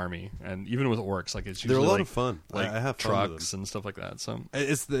horde army, and even with orcs, like it's usually they're a lot like, of fun. Like I have fun trucks and stuff like that. So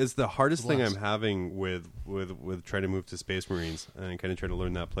it's the hardest thing I'm having with trying to move to Space Marines and kind of trying to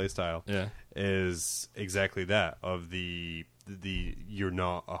learn that play style. Yeah, is exactly that of the you're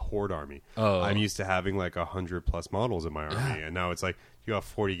not a horde army. Oh, I'm used to having like 100+ models in my army, and now it's like you got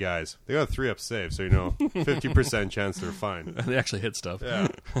 40 guys. They got 3 up save, so 50% chance they're fine. They actually hit stuff. Yeah.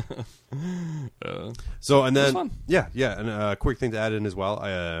 So and then fun. yeah, and a quick thing to add in as well.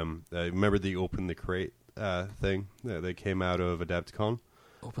 I remember the Open the Crate thing that came out of Adepticon,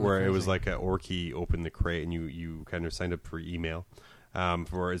 where it was like a Orky Open the Crate, and you kind of signed up for email.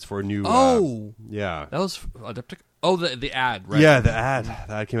 It's for a new. Yeah, that was Adepticon. Oh, the ad, right? Yeah, the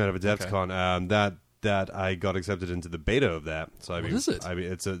ad came out of Adepticon. Okay. That I got accepted into the beta of that. So what is it? I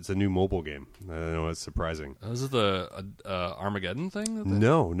mean, it's a new mobile game. I know it's surprising. Is it the Armageddon thing?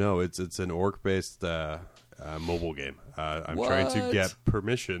 No, it's an orc-based mobile game. I'm trying to get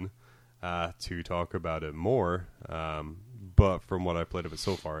permission to talk about it more. But from what I've played of it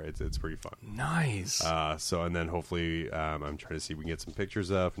so far, it's pretty fun. Nice. So and then hopefully I'm trying to see if we can get some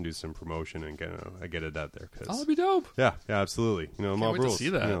pictures up and do some promotion and get it out there. That'd be dope. Yeah, absolutely. Mob rules. To see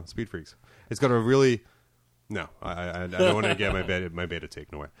that. Speed Freaks. It's got a really. No, I don't want to get my beta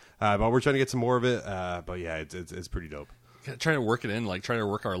taken away. But we're trying to get some more of it. But yeah, it's pretty dope. Trying to work it in, like trying to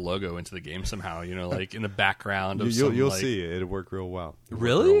work our logo into the game somehow. Like in the background of you'll like... see it'll work real well.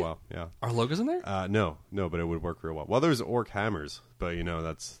 Really? Real well. Yeah. Our logo's in there? No, but it would work real well. Well, there's orc hammers, but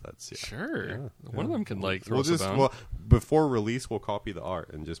that's yeah. Sure. Yeah, One of them can like throw us a bone. Well, before release, we'll copy the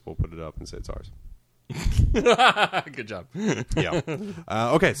art and we'll put it up and say it's ours. Good job. Yeah.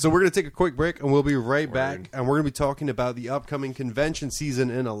 Okay, so we're going to take a quick break, and we'll be right back. And we're going to be talking about the upcoming convention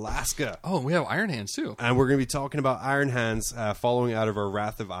season in Alaska. Oh, and we have Iron Hands, too. And we're going to be talking about Iron Hands following out of our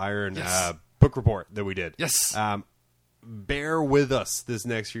Wrath of Iron book report that we did. Yes. Bear with us this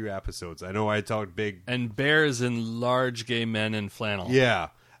next few episodes. I know I talked big. And bears in large gay men in flannel. Yeah.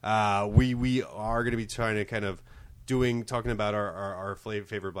 We are going to be trying to kind of talking about our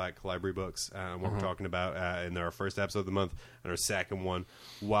favorite Black Library books, what we're talking about in our first episode of the month and our second one,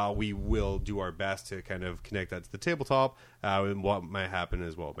 while we will do our best to kind of connect that to the tabletop. And what might happen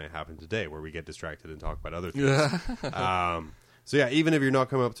is what may happen today, where we get distracted and talk about other things. So yeah, even if you're not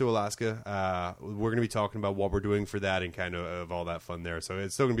coming up to Alaska, we're going to be talking about what we're doing for that and kind of all that fun there. So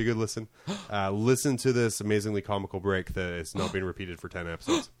it's still going to be a good listen. Listen to this amazingly comical break that is not being repeated for 10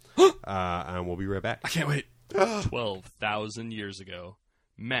 episodes. And we'll be right back. I can't wait. 12,000 years ago,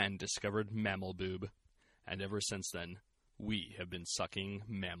 man discovered mammal boob, and ever since then, we have been sucking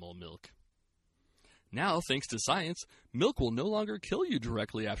mammal milk. Now, thanks to science, milk will no longer kill you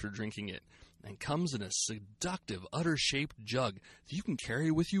directly after drinking it, and comes in a seductive, udder-shaped jug that you can carry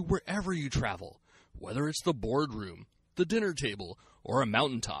with you wherever you travel. Whether it's the boardroom, the dinner table, or a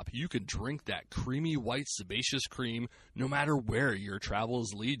mountaintop, you can drink that creamy white sebaceous cream no matter where your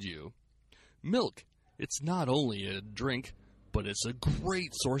travels lead you. Milk. It's not only a drink, but it's a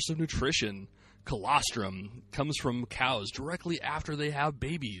great source of nutrition. Colostrum comes from cows directly after they have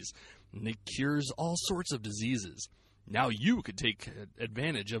babies, and it cures all sorts of diseases. Now you could take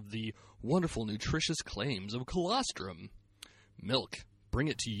advantage of the wonderful nutritious claims of colostrum. Milk, bring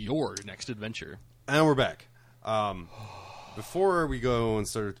it to your next adventure. And we're back. Before we go and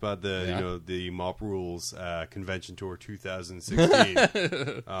start about the the Mop Rules Convention Tour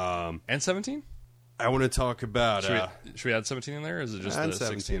 2016, and 17. I want to talk about. Should we add 17 in there? Or is it just and the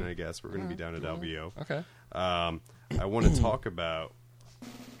 17? 16? I guess we're going to be down at LVO. Okay. I want to talk about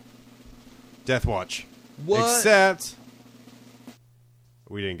Death Watch. What? Except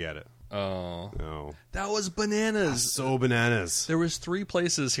we didn't get it. Oh, No, that was bananas. so bananas. There was 3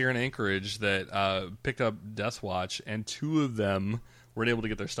 places here in Anchorage that picked up Death Watch, and 2 of them weren't able to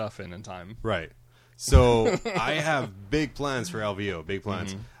get their stuff in time. Right. So I have big plans for LVO. Big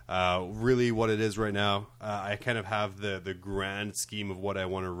plans. Really, what it is right now, I kind of have the grand scheme of what I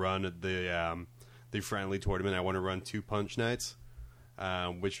want to run at the friendly tournament. I want to run 2 punch nights,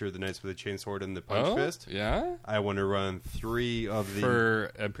 which are the nights with the chainsword and the punch fist. Yeah. I want to run 3 of the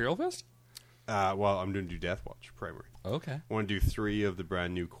For Imperial Fist. well, I'm going to do Death Watch primary. Okay. I want to do 3 of the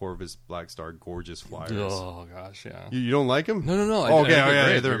brand new Corvus Black Star Gorgeous Flyers. Oh gosh, yeah. You don't like them? No. Oh, okay, they're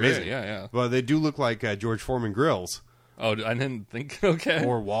great. they're amazing. Yeah. But they do look like George Foreman grills. Oh, I didn't think. Okay.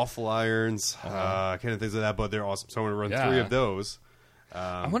 Or waffle irons, kind of things like that. But they're awesome. So I'm going to run 3 of those.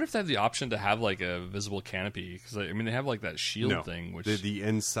 I wonder if they have the option to have like a visible canopy, because I mean they have like that shield thing, which the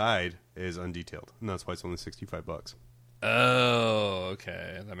inside is undetailed, and that's why it's only $65. Oh,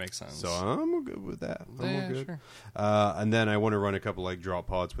 okay, that makes sense. So I'm good with that. I'm good. Sure. And then I want to run a couple like drop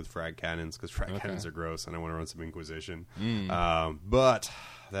pods with frag cannons, because frag cannons are gross, and I want to run some Inquisition. But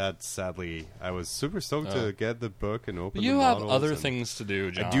that sadly, I was super stoked to get the book and open. You the have models other and things to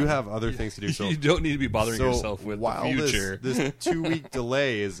do, John. I do have other things to do. So you don't need to be bothering yourself with while the future. This 2-week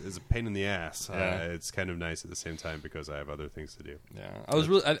delay is a pain in the ass. Yeah. It's kind of nice at the same time because I have other things to do. Yeah,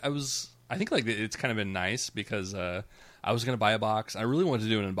 I think like it's kind of been nice because I was going to buy a box. I really wanted to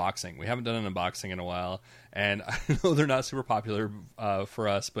do an unboxing. We haven't done an unboxing in a while, and I know they're not super popular for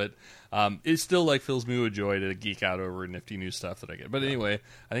us, but it still like fills me with joy to geek out over nifty new stuff that I get. But anyway,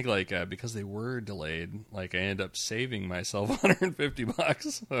 I think like because they were delayed, like I ended up saving myself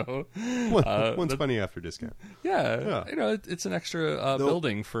 $150. So One's funny after discount. yeah. You know, it's an extra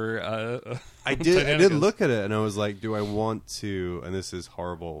building for. I did look at it and I was like, do I want to? And this is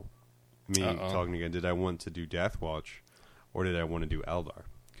horrible. Me talking again. Did I want to do Death Watch, or did I want to do Eldar?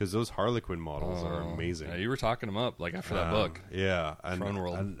 Because those Harlequin models are amazing. Yeah, you were talking them up like after that book. Yeah, Throne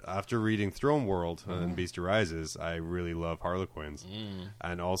World. And after reading Throne World and Beast Arises, I really love Harlequins.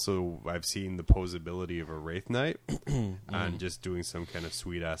 And also, I've seen the posability of a Wraith Knight, and just doing some kind of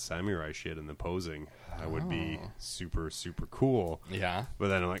sweet ass samurai shit in the posing. That would be super, super cool. Yeah. But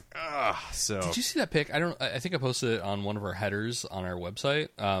then I'm like, so. Did you see that pic? I think I posted it on one of our headers on our website.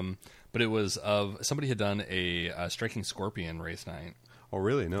 But it was of somebody had done a Striking Scorpion Wraith Knight. Oh,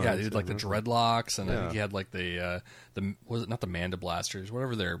 really? No. Yeah, they did like the dreadlocks, and I think he had like the was it not the Manda Blasters,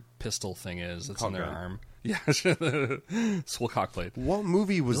 whatever their pistol thing is that's on their arm. Yeah, Swole Cockblade. What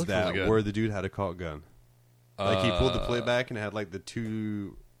movie was looked that really where the dude had a cock gun? Like he pulled the plate back and it had like the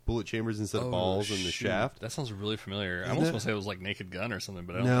 2 bullet chambers instead of balls in the shaft. That sounds really familiar. I almost want to say it was like Naked Gun or something,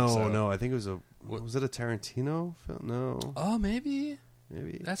 but I don't think so. No. I think it was was it a Tarantino film? No. Oh, maybe.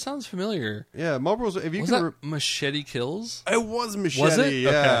 That sounds familiar. Yeah, Marlboro's. If you Was can, that Machete Kills? it was Machete. Was it?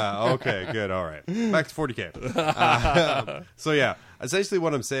 Yeah. Okay. Good. All right. Back to 40K. So yeah, essentially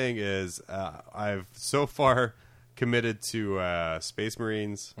what I'm saying is, I've so far committed to Space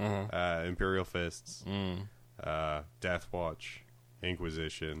Marines, Imperial Fists, Death Watch,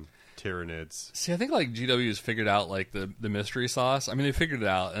 Inquisition, Tyranids. See, I think like GW has figured out like the mystery sauce. I mean, they figured it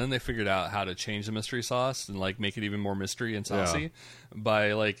out, and then they figured out how to change the mystery sauce and like make it even more mystery and saucy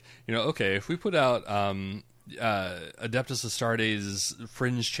by like, you know, okay, if we put out Adeptus Astartes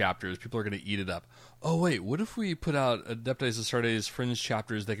fringe chapters, people are going to eat it up. Oh wait, what if we put out Adeptus Astartes fringe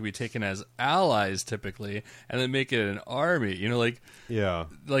chapters that can be taken as allies typically, and then make it an army? You know, like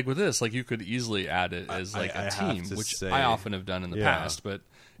like with this, like you could easily add it as like a team, which I often have done in the past, but.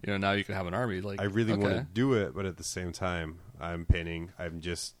 You know, now you can have an army. Like I really want to do it, but at the same time, I'm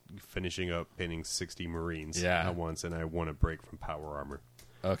just finishing up painting 60 Marines at once, and I want to break from power armor.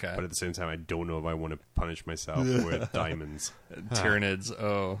 Okay. But at the same time, I don't know if I want to punish myself with diamonds. Tyranids.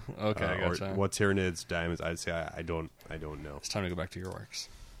 Oh, okay. I gotcha. Or what Tyranids, diamonds? I'd say I don't know. It's time to go back to your works.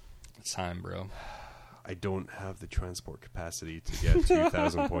 It's time, bro. I don't have the transport capacity to get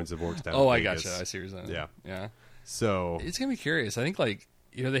 2,000 points of orcs down. I gotcha. I see what you're saying. Yeah. So it's gonna be curious. I think like.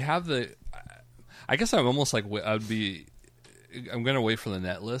 You know, they have I guess I'm almost like I'm going to wait for the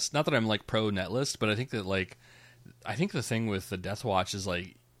net list. Not that I'm like pro net list, but I think that like, I think the thing with the Death Watch is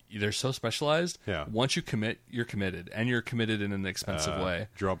like, they're so specialized. Yeah. Once you commit, you're committed, and you're committed in an expensive way.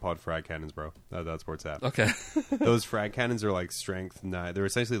 Draw pod frag cannons, bro. That's where it's at. Okay. Those frag cannons are like strength 9. They're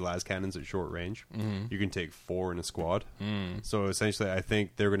essentially las cannons at short range. You can take 4 in a squad. So essentially, I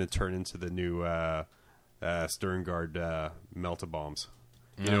think they're going to turn into the new Sterngard Melta bombs.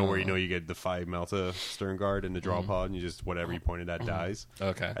 Where you get the 5 Melta Sterngard in the draw pod, and you just whatever you pointed at dies.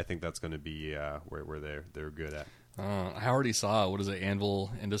 Okay. I think that's going to be where they're good at. I already saw,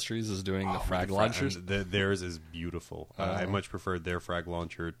 Anvil Industries is doing the frag launchers. Theirs is beautiful. I much preferred their frag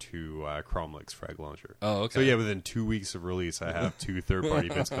launcher to Cromlich's frag launcher. Oh, okay. So yeah, within 2 weeks of release, I have 2 third-party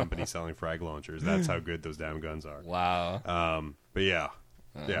bits companies selling frag launchers. That's how good those damn guns are. Wow. But yeah.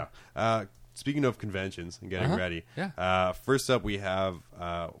 Speaking of conventions and getting ready, first up we have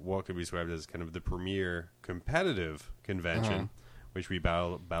what could be described as kind of the premier competitive convention, which we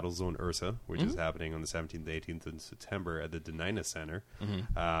Battlezone Ursa, which is happening on the 17th and 18th of September at the Denina Center.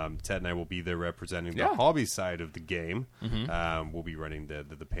 Ted and I will be there representing the hobby side of the game. We'll be running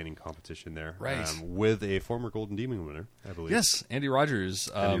the painting competition there, with a former Golden Demon winner, I believe. Yes, Andy Rogers.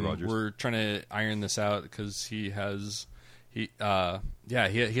 We're trying to iron this out because he has a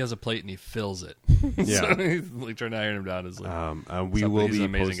plate and he fills it. So he's like trying to iron him down.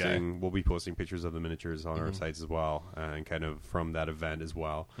 We'll be posting pictures of the miniatures on our sites as well, and kind of from that event as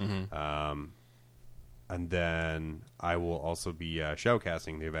well. And then I will also be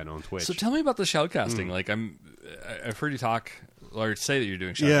shoutcasting the event on Twitch. So tell me about the shoutcasting. Like I've heard you talk or say that you're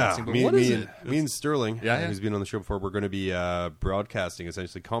doing shoutcasting, but what is it? Me and Sterling, who's been on the show before, we're going to be broadcasting,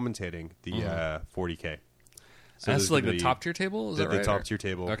 essentially commentating the 40K. So that's like the top tier table? Is that right? The top tier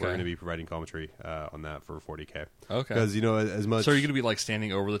table. Okay. We're going to be providing commentary on that for 40K. Okay. Because, as much... So are you going to be like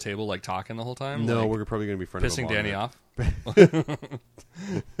standing over the table, like talking the whole time? No, like, we're probably going to be front pissing of a Danny off?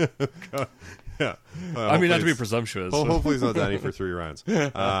 Yeah. I mean, not to be presumptuous. Hopefully it's not Danny for 3 rounds.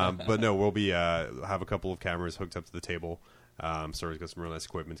 But no, we'll be have a couple of cameras hooked up to the table. Sorry, got some real nice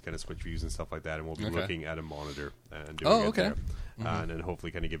equipment to kind of switch views and stuff like that, and we'll be looking at a monitor and doing it there. And then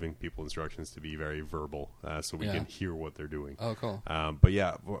hopefully kind of giving people instructions to be very verbal, so we can hear what they're doing. Oh, cool. But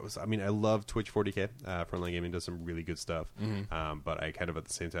yeah, I mean, I love Twitch 40K. Frontline Gaming does some really good stuff. But I kind of at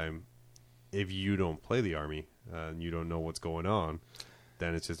the same time, if you don't play the army and you don't know what's going on,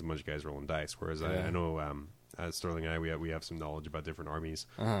 then it's just a bunch of guys rolling dice. Whereas I know. As Sterling and I, we have some knowledge about different armies.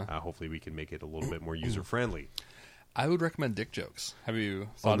 Hopefully, we can make it a little bit more user friendly. I would recommend dick jokes. Have you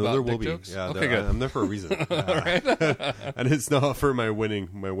thought about dick jokes? Yeah, okay, good. I'm there for a reason, and it's not for my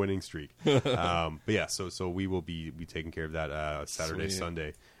winning streak. But yeah, so we will be taking care of that Saturday,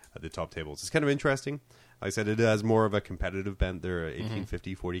 Sunday at the top tables. It's kind of interesting. Like I said, it has more of a competitive bent. They're a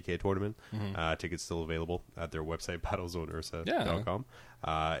 1850 40K tournament. Tickets still available at their website, battlezoneursa.com.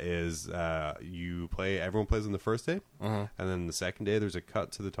 Everyone plays on the first day, and then the second day there's a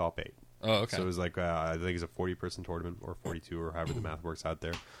cut to the top 8. Oh, okay. So it was like, I think it's a 40-person tournament, or 42, or however the math works out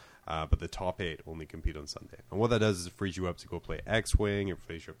there. But the top 8 only compete on Sunday. And what that does is it frees you up to go play X-Wing, it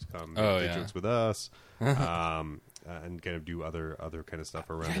frees you up to come make jokes with us, and kind of do other kind of stuff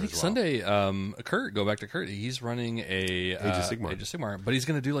around there as well. Sunday, go back to Kurt, he's running a Age of Sigmar, but he's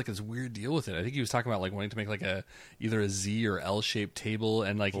going to do like this weird deal with it. I think he was talking about like wanting to make like either a Z or L-shaped table,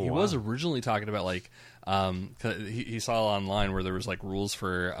 and like was originally talking about like he saw online where there was like rules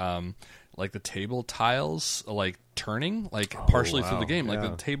for like the table tiles like turning like partially through the game, like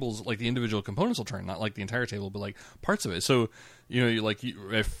the tables, like the individual components will turn, not like the entire table but like parts of it. So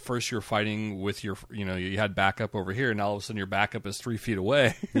at first you're fighting with your you had backup over here, and all of a sudden your backup is 3 feet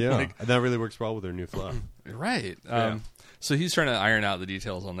away. And that really works well with their new fluff. Right. So he's trying to iron out the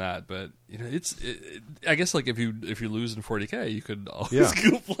details on that, but I guess like if you lose in 40K, you could always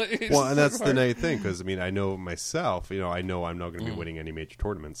go play. Well, and that's the nice thing, because I mean, I know myself. I know I'm not going to be winning any major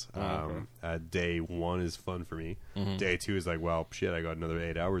tournaments. Day 1 is fun for me. Day 2 is like, well, shit, I got another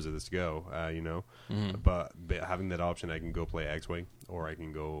 8 hours of this to go. But having that option, I can go play X-Wing, or I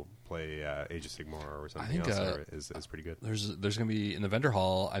can go play Age of Sigmar or something else. Is pretty good. There's going to be in the vendor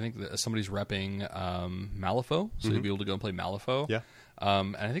hall. I think that somebody's repping Malifaux, so you'll be able to go and play Malifaux. Yeah.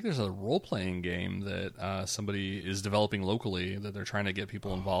 And I think there's a role-playing game that somebody is developing locally that they're trying to get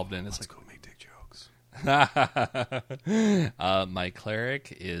people involved in. It's let's go make dick jokes. My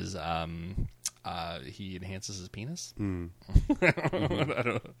cleric is he enhances his penis. I don't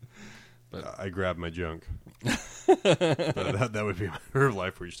know. But I grab my junk. that would be my herb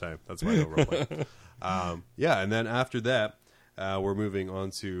life for each time. That's why I don't roleplay. And then after that, we're moving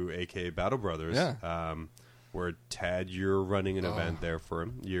on to AK Battle Brothers. Yeah. Where Tad, you're running an event there for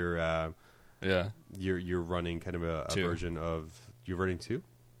him. You're running kind of a version of. You're running 2?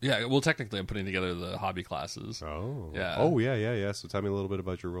 Yeah, well, technically, I'm putting together the hobby classes. Oh. Yeah. Oh, yeah. So tell me a little bit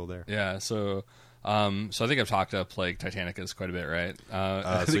about your role there. Yeah, so I think I've talked up like Titanicus quite a bit, right?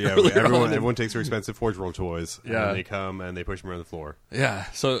 So yeah, everyone takes their expensive Forge World toys, Yeah. and they come and they push them around the floor. Yeah.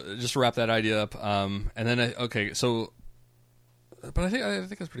 So just to wrap that idea up, and then but I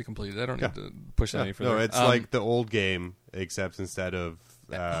think that's pretty complete. I don't need to push that any further. No, it's like the old game, except instead of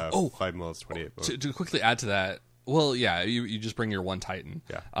 5 mils, 28. To quickly add to that, well, yeah, you just bring your one Titan.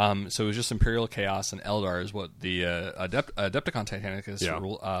 Yeah. So it was just Imperial Chaos and Eldar is what the Adepticon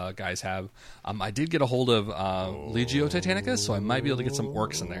Titanicus guys have. I did get a hold of Legio Titanicus, so I might be able to get some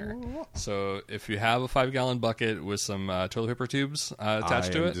orcs in there. So if you have a 5-gallon bucket with some toilet paper tubes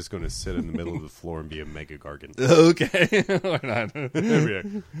attached to it, I'm just going to sit in the middle of the floor and be a Mega Gargan. Okay, why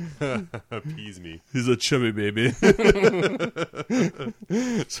not? Appease me. He's a chubby baby.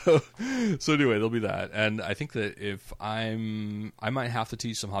 so anyway, there'll be that, and I think that if I might have to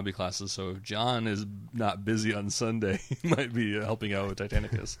teach some hobby classes. So if John is not busy on Sunday, he might be helping out with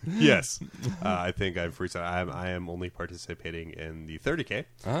Titanicus. Yes, I think I've reached. I am only participating in the 30K,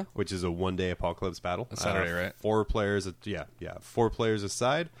 which is a 1-day apocalypse battle. That's Saturday, right? 4 players. 4 players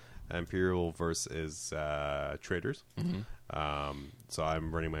aside. Imperial versus traders. Mm-hmm. So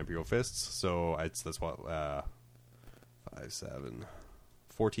I'm running my Imperial fists. So that's what 5, 7,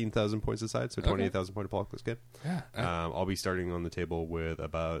 14,000 points aside. So 28,000 point apocalypse game. Yeah. I'll be starting on the table with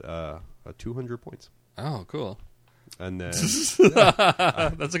about 200 points. Oh, cool. And then that's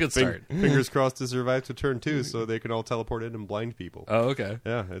a good start. Fingers crossed to survive to turn 2, so they can all teleport in and blind people. Oh, okay.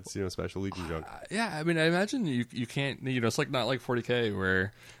 Yeah, it's special Legion junk. Yeah, I mean, I imagine you can't. It's like not like 40K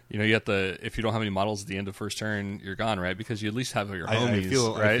where you have to, if you don't have any models at the end of first turn, you're gone, right? Because you at least have your homies.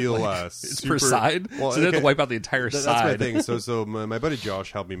 I feel like, it's per super, side, well, so they have to wipe out the entire side. That's my thing. So my buddy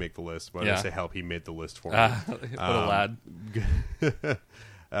Josh helped me make the list. When I say help, he made the list for me. What a lad.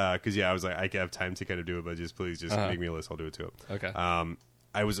 Because I was like, I have time to kind of do it, but please make me a list. I'll do it too. Okay.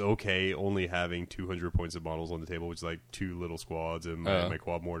 I was okay only having 200 points of models on the table, which is like 2 little squads and my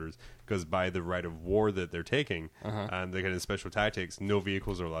quad mortars. Because by the right of war that they're taking and the kind of special tactics, no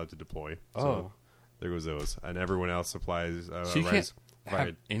vehicles are allowed to deploy. So there goes those, and everyone else supplies. So you can't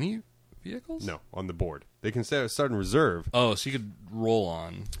have any vehicles? No, on the board. They can start in reserve. Oh, so you could roll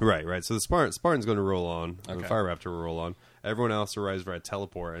on. Right. So the Spartan's going to roll on. Okay. The Fire Raptor will roll on. Everyone else arrives via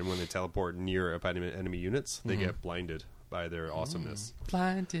teleport, and when they teleport near enemy units, they get blinded by their awesomeness.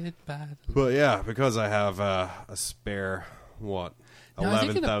 Blinded by the... But yeah, because I have a spare,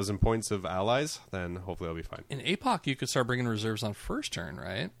 11,000 points of allies, then hopefully I'll be fine. In APOC, you could start bringing reserves on first turn,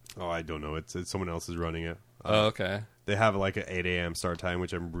 right? Oh, I don't know. It's someone else is running it. Okay. They have like an 8 a.m. start time,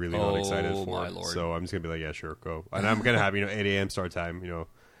 which I'm really not excited for. My Lord. So I'm just going to be like, yeah, sure, go. And I'm going to have, 8 a.m. start time,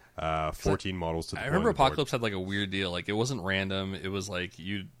 14 models to deploy. I remember Apocalypse had like a weird deal. Like it wasn't random. It was like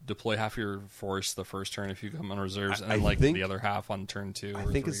you deploy half your force the first turn if you come on reserves, and then the other half on turn 2. I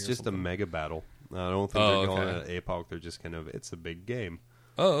think it's just a mega battle. I don't think they're calling it APOC. They're just kind of, it's a big game.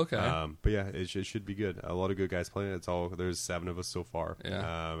 Oh, okay. But yeah, it should be good. A lot of good guys playing it. There's 7 of us so far.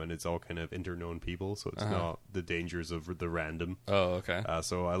 Yeah. And it's all kind of inter-known people, so it's not the dangers of the random. Oh, okay.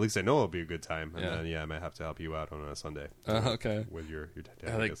 So at least I know it'll be a good time. And then, I might have to help you out on a Sunday. Okay. With your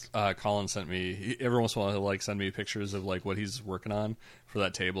Titanicus. I think Colin sent me, every once in a while he'll send me pictures of what he's working on for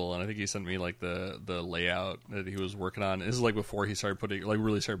that table, and I think he sent me the layout that he was working on. This is before he started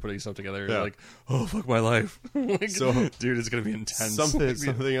really started putting stuff together. Yeah. Oh fuck my life. So dude, it's gonna be intense.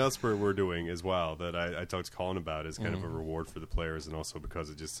 Something else we're doing as well that I talked to Colin about is kind of a reward for the players, and also because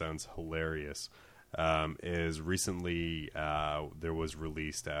it just sounds hilarious. Is recently there was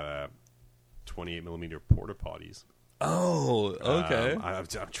released 28mm porta potties. Oh, okay. I'm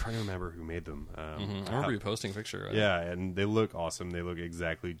trying to remember who made them. I remember you posting a picture. Right? Yeah, and they look awesome. They look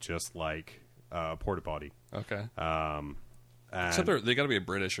exactly just like a porta potty. Okay. Except they got to be a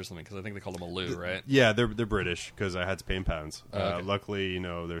British or something, because I think they called them a loo, right? Yeah, they're British, because I had to pay in pounds. Okay. Luckily,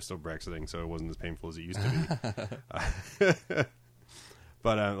 they're still Brexiting, so it wasn't as painful as it used to be.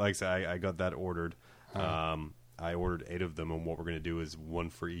 But like I said, I got that ordered. I ordered 8 of them, and what we're going to do is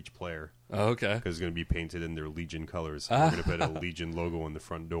 1 for each player. Oh, okay. Because it's going to be painted in their Legion colors. We're going to put a Legion logo on the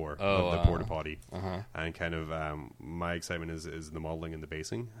front door of the porta potty. And kind of my excitement is the modeling and the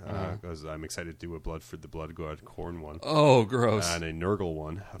basing, because I'm excited to do a Blood for the Blood God Corn one. Oh, gross. And a Nurgle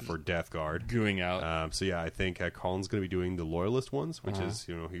one for Death Guard. Gooing out. So yeah, I think Colin's going to be doing the Loyalist ones, which is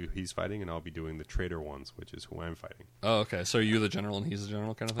he's fighting, and I'll be doing the Traitor ones, which is who I'm fighting. Oh, okay. So you're the general and he's the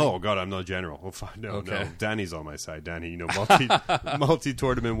general kind of thing? Oh god, I'm not general. Oh, no, okay. no. Danny's on my side. Danny,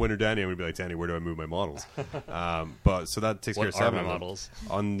 multi-tournament winner Danny. I'm going to be like, Danny, where do I move my models? But so that takes care of 7 my of them. models?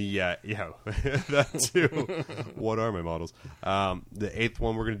 On the that too. What are my models? The 8th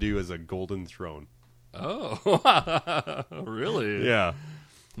one we're going to do is a golden throne. Oh, really? Yeah.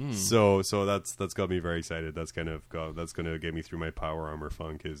 So that's got me very excited. That's going to get me through my power armor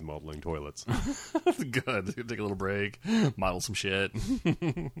funk is modeling toilets. Good. Take a little break, model some shit.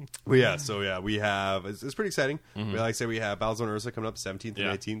 Well, we have it's pretty exciting. Like I say, we have Battlezone Ursa coming up 17th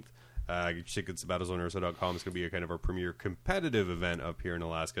and 18th. Tickets to BattlezoneUrsa.com is going to be kind of our premier competitive event up here in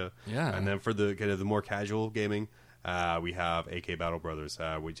Alaska. Yeah. And then for the kind of the more casual gaming, we have AK Battle Brothers,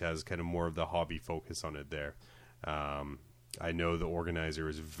 which has kind of more of the hobby focus on it there. I know the organizer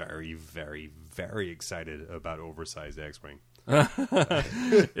is very, very, very excited about oversized X-Wing.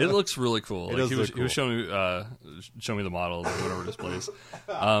 It looks really cool. It does look He was showing me the model that went over displays.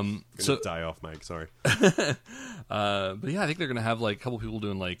 So die off, Mike. Sorry. But yeah, I think they're gonna have like a couple people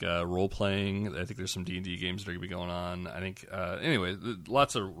doing like role playing. I think there's some D&D games that are gonna be going on. I think anyway,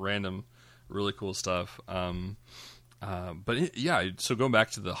 lots of random, really cool stuff. So going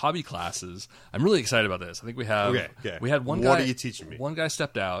back to the hobby classes, I'm really excited about this. I think we have we had one guy. What are you teaching me? One guy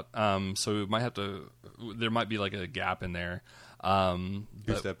stepped out, so we might have to. There might be like a gap in there. Who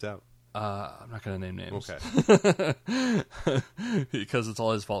stepped out? I'm not going to name names. Okay. Because it's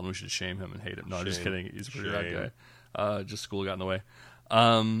all his fault and we should shame him and hate him. No, I'm just kidding. He's a pretty rad guy. Just school got in the way.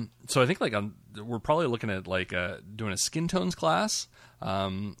 So I think like we're probably looking at like doing a skin tones class. I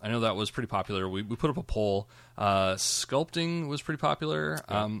know that was pretty popular. We put up a poll. Sculpting was pretty popular.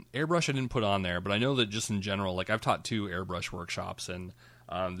 Airbrush I didn't put on there, but I know that just in general, like I've taught 2 airbrush workshops and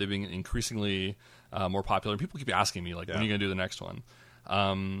they've been increasingly more popular. People keep asking me like, when are you going to do the next one?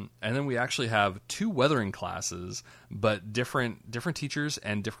 And then we actually have 2 weathering classes, but different teachers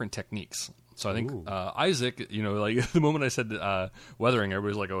and different techniques. So I think Isaac, like the moment I said weathering,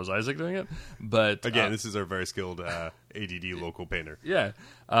 everybody's like, "Oh, is Isaac doing it?" But again, this is our very skilled ADD local painter. Yeah,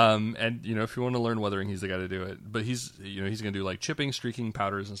 and if you want to learn weathering, he's the guy to do it. But he's going to do like chipping, streaking,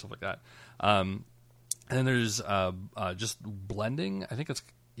 powders, and stuff like that. And then there's just blending. I think it's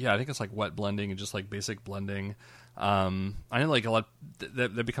like wet blending and just like basic blending. I know like a lot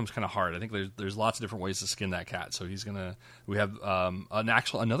that becomes kind of hard. I think there's lots of different ways to skin that cat. So we have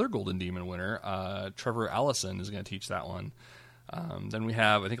another Golden Demon winner, Trevor Allison is going to teach that one. Then we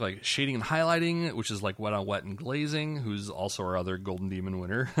have I think like shading and highlighting, which is like wet on wet and glazing, who's also our other Golden Demon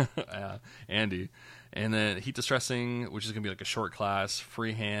winner, Andy. And then heat distressing, which is going to be like a short class,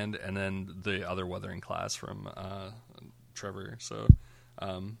 freehand, and then the other weathering class from Trevor. So.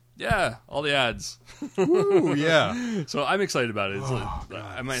 All the ads. Ooh, yeah. So I'm excited about it.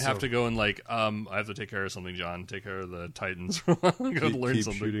 I might have to go and like, I have to take care of something, John. Take care of the Titans. Go learn keep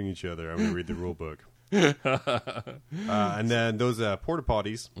something. Shooting each other. I'm going to read the rule book. And then those porta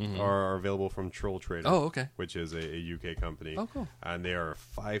potties are available from Troll Trader. Oh, okay. Which is a UK company. Oh, cool. And they are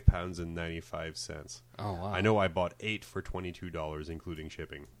 £5.95. Oh, wow. I know I bought 8 for $22, including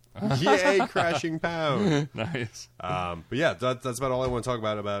shipping. Yay, crashing pound. Nice. But yeah, that's about all I want to talk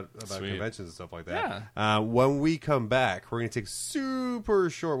about conventions and stuff like that. Yeah. When we come back, we're going to take super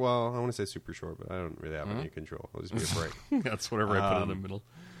short. Well, I want to say super short, but I don't really have any control. It'll just be a break. That's whatever I put in the middle.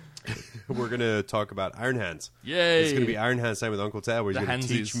 We're going to talk about Iron Hands. Yay! It's going to be Iron Hands time with Uncle Ted, where he's going to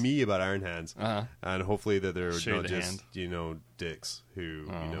teach me about Iron Hands, and hopefully that they're not just dicks who use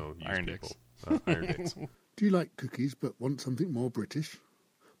Iron people. Dicks. Iron dicks. Do you like cookies but want something more British?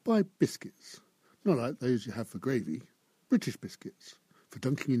 Buy biscuits, not like those you have for gravy. British biscuits for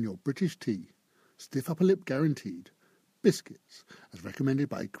dunking in your British tea. Stiff upper lip guaranteed. Biscuits, as recommended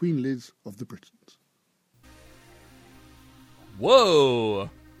by Queen Liz of the Britons.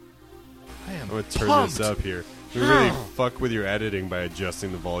 Whoa! I'm going to turn this up here. You really fuck with your editing by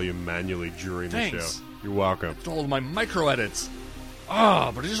adjusting the volume manually during the show. You're welcome. It's all of my micro edits.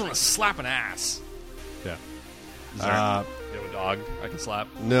 Oh, but I just want to slap an ass. Yeah. Is there you have a dog I can slap?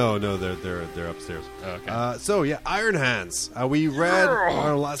 No, they're upstairs. Oh, okay. Iron Hands. We read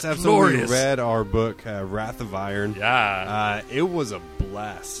our last episode. We read our book, Wrath of Iron. Yeah. It was a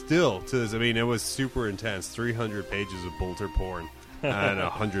blast. Still to this, I mean, it was super intense. 300 pages of bolter porn. And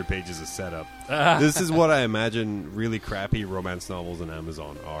 100 pages of setup. This is what I imagine really crappy romance novels on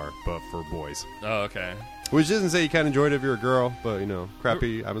Amazon are, but for boys. Oh, okay. Which doesn't say you can't enjoy it if you're a girl, but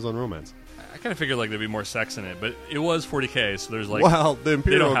crappy Amazon romance. I kind of figured like there'd be more sex in it, but it was 40K, so there's like the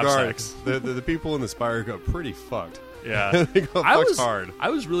Imperial Guard, sex. the people in the Spire got pretty fucked. Yeah, they got fucked hard. I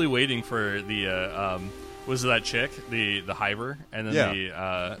was really waiting for the was that chick, the Hiver, and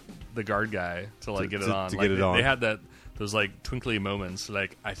then the guard guy to get it on. Get it on. They had that. those like twinkly moments,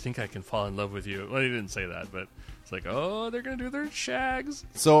 like I think I can fall in love with you. Well, he didn't say that, but it's like, oh, they're gonna do their shags.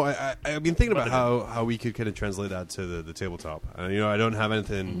 So I've been thinking about how we could kind of translate that to the tabletop. I don't have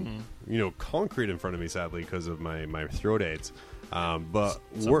anything concrete in front of me, sadly, because of my throat aids. But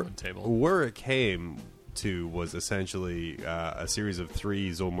where it came to was essentially a series of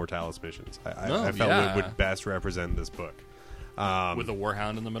 3 Zone Mortalis missions. I felt would best represent this book. With a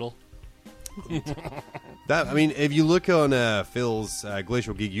warhound in the middle. If you look on Phil's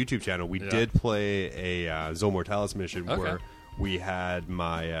Glacial Geek YouTube channel, we did play a Zone Mortalis mission where we had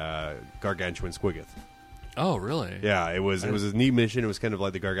my Gargantuan Squiggoth. Oh, really? Yeah, it was a neat mission. It was kind of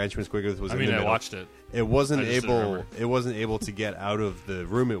like the Gargantuan Squiggoth was. I watched it. It wasn't able to get out of the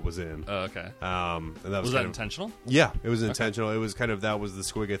room it was in. Oh, okay. And that was that intentional? Yeah, it was intentional. It was that was the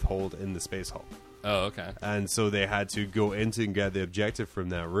Squiggoth hold in the space hull. Oh, okay. And so they had to go into and get the objective from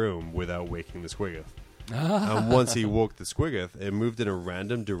that room without waking the Squiggoth. And once he woke the Squiggoth, it moved in a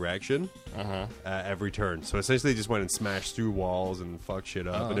random direction every turn. So essentially, just went and smashed through walls and fucked shit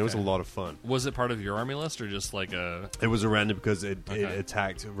up, and it was a lot of fun. Was it part of your army list, or just like a? It was a random because it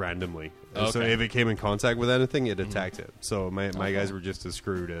attacked randomly. Okay. So if it came in contact with anything, it attacked it. So my guys were just as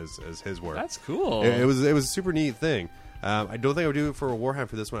screwed as his were. That's cool. It was a super neat thing. I don't think I would do it for a Warhammer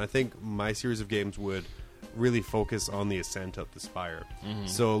for this one. I think my series of games would really focus on the ascent up the spire.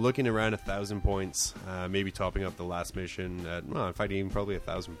 So looking around 1,000 points, maybe topping up the last mission at fighting probably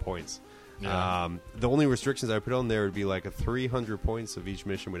 1,000 points. The only restrictions I put on there would be like a 300 points of each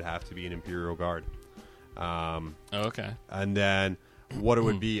mission would have to be an Imperial Guard. Okay. And then what it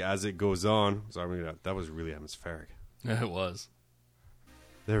would be as it goes on. Sorry, that was really atmospheric. It was.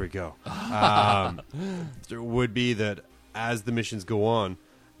 There we go. Would be that as the missions go on,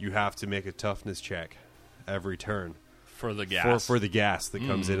 you have to make a toughness check every turn for the gas for the gas that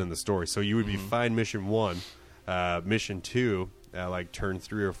comes in the story. So you would be fine mission 1, mission 2, like turn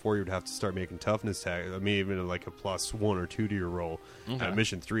 3 or 4, you would have to start making toughness tests. Even like a +1 or 2 to your roll.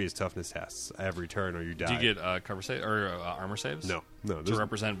 Mission 3 is toughness tests every turn, or you die. Do you get cover save or armor saves? No. To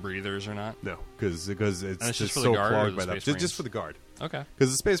represent breathers or not? No, because it's just for so the guard clogged by that. Just for the guard. Okay. Because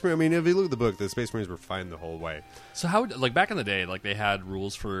the Space Marine, if you look at the book, the Space Marines were fine the whole way. So how, like back in the day, like they had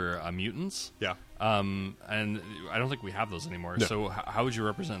rules for mutants. Yeah. And I don't think we have those anymore. No. So how would you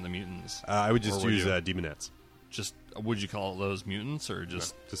represent the mutants? I would just use Demonettes. Just would you call those mutants or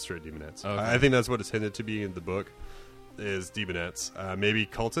just straight Demonettes? Okay. I think that's what it's hinted to be in the book. Is Demonettes. Maybe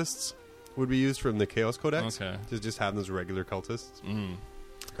cultists would be used from the Chaos Codex. Okay. To just have those regular cultists.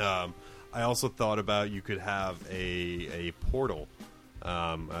 I also thought about you could have a portal.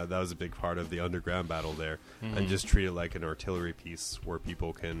 That was a big part of the underground battle there, and just treat it like an artillery piece where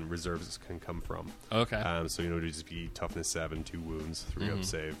reserves can come from. Okay. So it would just be toughness 7, 2 wounds, 3 up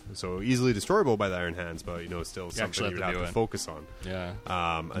save. So easily destroyable by the Iron Hands, but still something you would have to focus on. Yeah.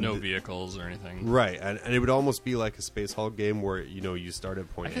 No vehicles or anything. Right, and it would almost be like a Space Hulk game where you start at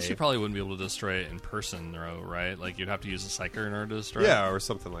point A. I guess you probably wouldn't be able to destroy it in person, though, right? Like you'd have to use a Psyker in order to destroy it. Yeah, or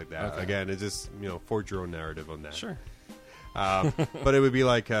something like that. Okay. Again, it's just forge your own narrative on that. Sure. But it would be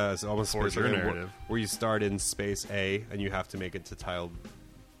like almost Forge space your narrative. where you start in space A and you have to make it to tile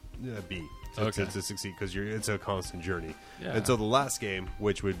B to succeed because it's a constant journey. Yeah. And so the last game,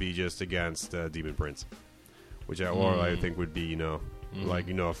 which would be just against Demon Prince, which I think would be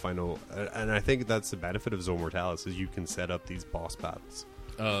a final. And I think that's the benefit of Zone Mortalis is you can set up these boss battles.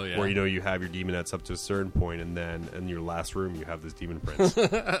 Oh yeah. Where you have your Demonettes up to a certain point, and then in your last room you have this Demon Prince.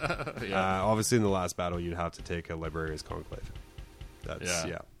 Obviously, in the last battle, you'd have to take a Librarius Conclave. That's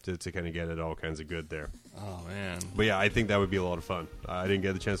to kind of get it all kinds of good there. Oh man. But yeah, I think that would be a lot of fun. I didn't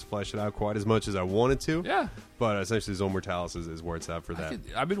get the chance to flesh it out quite as much as I wanted to. Yeah. But essentially, Zone Mortalis is where it's at for that.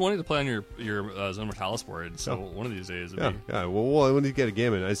 I've been wanting to play on your Zone Mortalis board, so one of these days. Yeah. Well, when you get a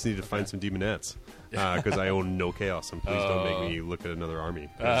game in, I just need to find some Demonettes. Because I own no Chaos, and please don't make me look at another army.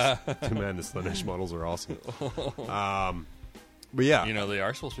 Man, the Slaanesh models are awesome. But yeah, they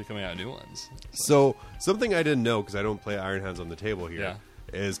are supposed to be coming out new ones. So something I didn't know because I don't play Iron Hands on the table here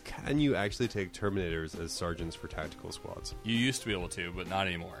is can you actually take Terminators as sergeants for tactical squads? You used to be able to, but not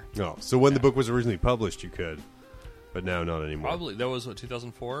anymore. No. So when the book was originally published, you could, but now not anymore. Probably that was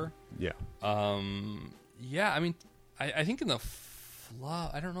 2004. Yeah. Yeah. I mean, I think in the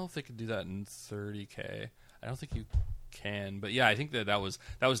I don't know if they could do that in 30K. I don't think you can, but yeah, I think that was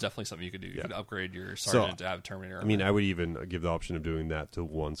definitely something you could do. You could upgrade your sergeant to have Terminator. I mean, I would even give the option of doing that to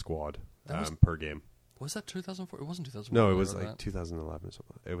one squad per game. Was that 2004? It wasn't 2004. No, it was like 2011 or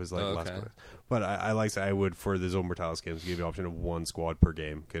something. It was like last quarter. But I would for the Zone Mortalis games give the option of one squad per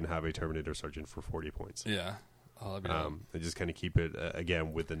game can have a Terminator sergeant for 40 points. Yeah. Oh, that'd be dope. And just kind of keep it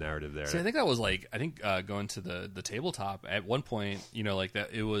again with the narrative there. See, I think that was like going to the tabletop at one point. You know, like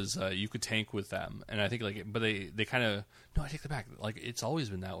that it was you could tank with them, and I think but they kind of no, I take that back. Like it's always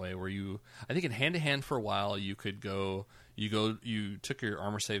been that way where I think in hand to hand for a while you could go. You took your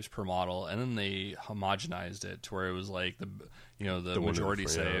armor saves per model, and then they homogenized it to where it was like the majority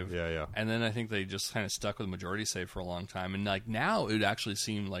save. Yeah. And then I think they just kind of stuck with the majority save for a long time. And like now, it would actually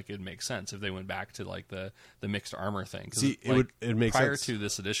seem like it'd make sense if they went back to like the mixed armor thing. See, it makes prior sense. to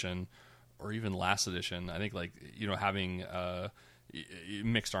this edition, or even last edition. I think like having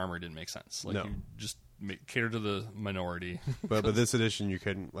mixed armor didn't make sense. Like No. you just cater to the minority. But this edition you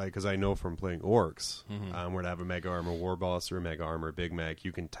couldn't, like, because I know from playing orcs, where to have a mega armor war boss or a mega armor big mech,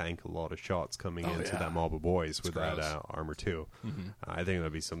 you can tank a lot of shots coming into that mob of boys with that armor too. I think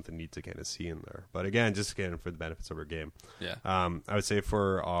that'd be something neat to kind of see in there. But again, just again for the benefits of our game. Yeah. I would say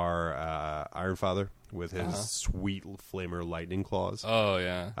for our Iron Father with his sweet flamer lightning claws. Oh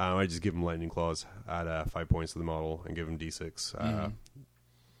yeah. I just give him lightning claws, add 5 points to the model, and give him D6.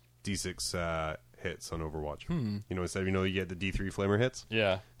 D6 hits on Overwatch. You know, instead of you get the D3 flamer hits,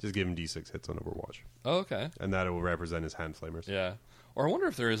 just give him D6 hits on Overwatch. Oh, okay. And that will represent his hand flamers. Yeah. Or I wonder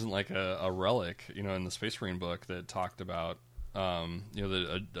if there isn't like a relic, in the Space Marine book that talked about,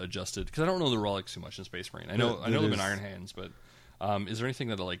 the adjusted, because I don't know the relics too much in Space Marine. I know them in Iron Hands, but is there anything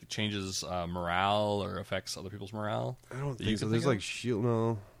that like changes morale or affects other people's morale? I don't think so. There's like shield.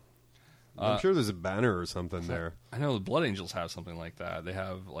 No. I'm sure there's a banner or something there. I know the Blood Angels have something like that. They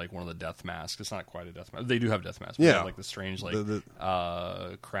have like one of the death masks. It's not quite a death mask. They do have death masks. But they have, like the strange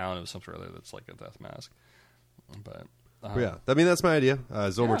crown of some sort of other that's like a death mask. But yeah, I mean that's my idea.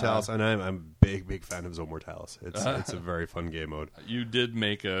 Zone Mortalis, and I'm a big fan of Zone Mortalis. It's a very fun game mode. You did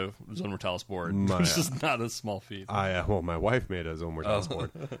make a Zone Mortalis board, which is not a small feat. My wife made a Zone Mortalis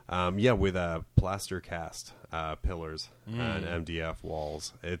board. With plaster cast pillars and MDF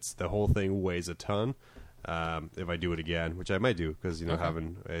walls. It's the whole thing weighs a ton. If I do it again, which I might do, because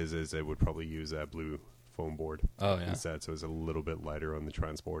having is it would probably use a blue foam board instead, so it's a little bit lighter on the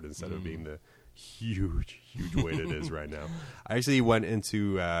transport instead of being the huge weight it is right now. I actually went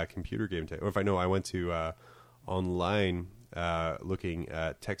into computer game I went to online looking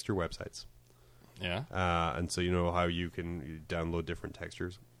at texture websites. Yeah. And so how you can download different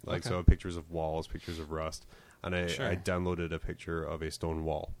textures, so pictures of walls, pictures of rust, and I downloaded a picture of a stone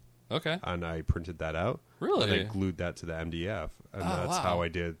wall. Okay. And I printed that out. Really? And I glued that to the MDF, and that's how I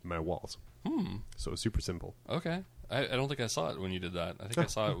did my walls. So it's super simple. Okay. I don't think I saw it when you did that. I think I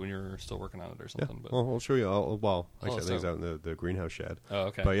saw it when you were still working on it or something. Yeah. But Well, I'll show you. I think it's out in the greenhouse shed. Oh,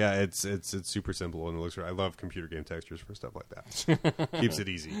 okay. But yeah, it's super simple and it looks. I love computer game textures for stuff like that. Keeps it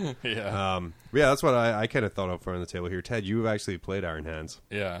easy. Yeah. That's what I kind of thought of for on the table here. Ted, you've actually played Iron Hands.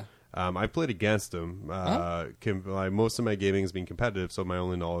 Yeah. I played against him. Most of my gaming has been competitive, so my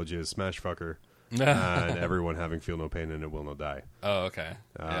only knowledge is Smash Fucker. And everyone having Feel No Pain and It Will Not Die. Oh, okay.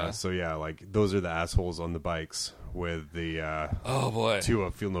 So those are the assholes on the bikes with the oh boy, 2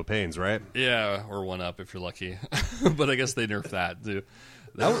 of Feel No Pains, right? Yeah, or 1 up if you're lucky. But I guess they nerfed that too.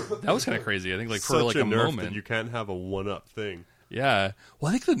 That was kind of crazy. I think for Such like a nerf moment that you can't have a 1-up thing. Yeah. Well,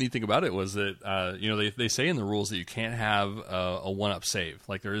 I think the neat thing about it was that they say in the rules that you can't have a 1-up save.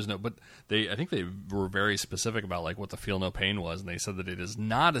 Like there is no, but I think they were very specific about like what the Feel No Pain was, and they said that it is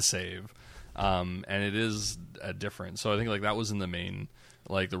not a save. And it is different. So I think like that was in the main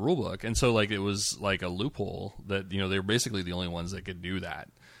the rule book, and so like it was like a loophole that they were basically the only ones that could do that.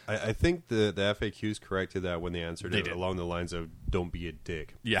 I think the FAQs corrected that when they answered it did. along the lines of "Don't be a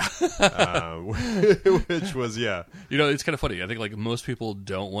dick." Yeah, which was it's kind of funny. I think like most people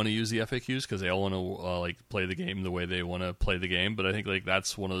don't want to use the FAQs because they all want to play the game the way they want to play the game. But I think like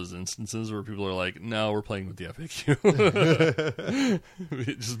that's one of those instances where people are like, "No, we're playing with the FAQ,"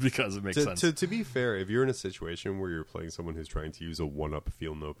 just because it makes sense. To be fair, if you're in a situation where you're playing someone who's trying to use a 1-up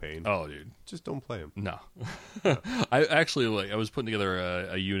Feel No Pain, oh dude, just don't play him. No, I actually I was putting together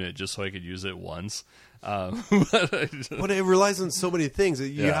a unit just so I could use it once. But it relies on so many things.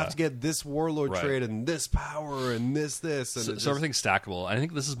 You have to get this warlord trait and this power and this. And so everything's stackable. I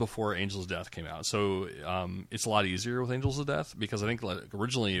think this is before Angels of Death came out. So it's a lot easier with Angels of Death because I think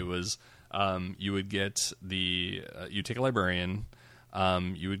originally it was you would get you take a librarian,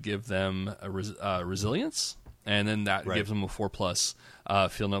 you would give them a resilience, and then that gives them a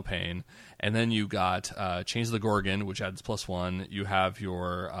 4+ Feel No Pain. And then you got Chains of the Gorgon, which adds +1. You have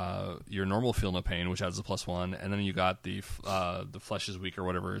your normal Feel No Pain, which adds a +1. And then you got the Flesh is Weak or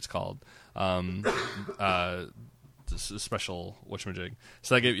whatever it's called. Special whatchamajig.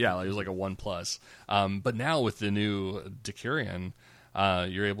 So that gave it was like a 1+. But now with the new Decurion,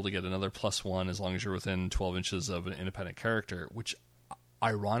 you're able to get another +1 as long as you're within 12 inches of an independent character, which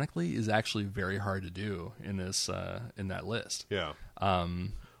ironically is actually very hard to do in this in that list. Yeah.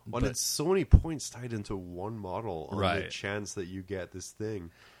 But it's so many points tied into one model on the Right. chance that you get this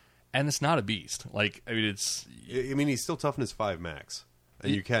thing. and it's not a beast. Like, I mean, it's I mean, he's still toughness 5 max,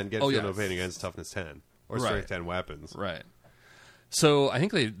 and you can't get Oh, Field yeah. No Pain against toughness 10 or Right. strength 10 weapons. right. So I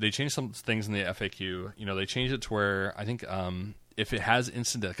think they changed some things in the FAQ. You know, they changed it to where I think if it has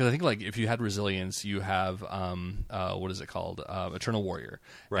instant death, because I think like if you had resilience, you have what is it called, Eternal Warrior,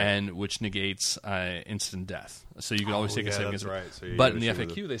 Right. and which negates instant death. So you can always take a yeah, saving that's against it. right. So you But gotta in the shoot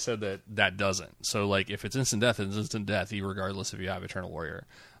with FAQ, they said that doesn't. So like if it's instant death, it's instant death, regardless if you have Eternal Warrior.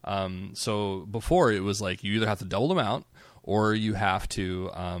 So before it was like you either have to double them out or you have to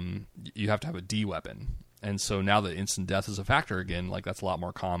have a D weapon. And so now that instant death is a factor again, like that's a lot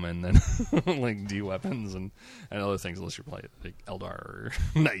more common than like D weapons and other things, unless you play like Eldar or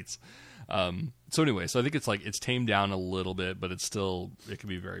Knights. So anyway, so I think it's tamed down a little bit, but it can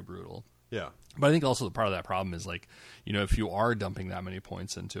be very brutal. Yeah. But I think also the part of that problem is like, you know, if you are dumping that many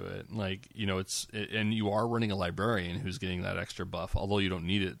points into it, like, you know, and you are running a librarian who's getting that extra buff, although you don't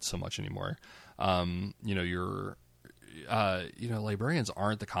need it so much anymore. You know, librarians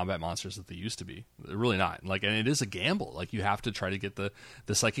aren't the combat monsters that they used to be. They're really not. Like, and it is a gamble. Like, you have to try to get the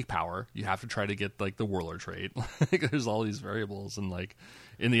psychic power. You have to try to get like the warlord trait. Like, there's all these variables, and like,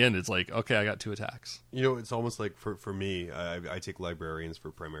 in the end, it's like, okay, I got 2 attacks. You know, it's almost like for me, I take librarians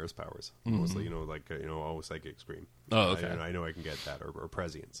for Primaris powers. Mostly, you know, like, always Psychic Scream. Oh, okay. I know I can get that, or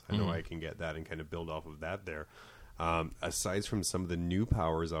Prescience. I know I can get that and kind of build off of that there. Aside from some of the new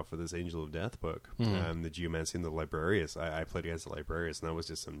powers off of this Angel of Death book, the Geomancy and the Librarius, I played against the Librarius, and that was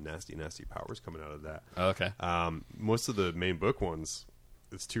just some nasty, nasty powers coming out of that. Oh, okay. Most of the main book ones,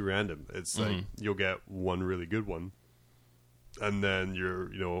 it's too random. It's like you'll get one really good one, and then you're,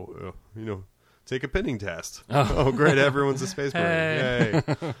 take a pinning test. Oh, great! Everyone's a space marine.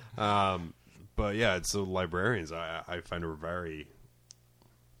 Yay! But yeah, it's so librarians. I find are very,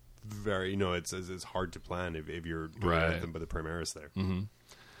 it's hard to plan if you're doing Right. anything but the Primaris there.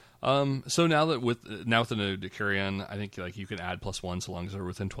 So now with the new Decurion, I think like you can add +1 so long as they're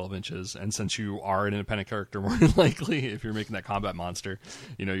within 12 inches. And since you are an independent character, more than likely, if you're making that combat monster,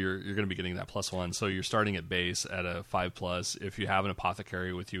 you know you're going to be getting that +1. So you're starting at base at a 5+. If you have an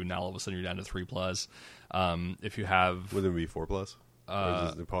apothecary with you, now all of a sudden you're down to 3+. If you have Would it be 4+?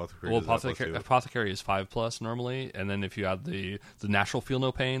 apothecary is 5+ normally, and then if you add the natural Feel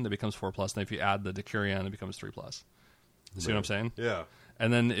No Pain, that becomes 4+. And if you add the Decurion, it becomes 3+. See what I'm saying? Yeah.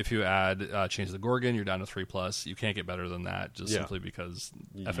 And then if you add Change of the Gorgon, you're down to 3+. You can't get better than that, just Yeah. simply because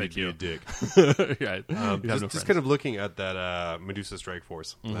You'd be a FAQ. dick. Right. You'd have no Just friends. kind of looking at that Medusa Strike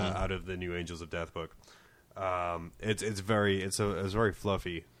Force out of the new Angels of Death book. It's very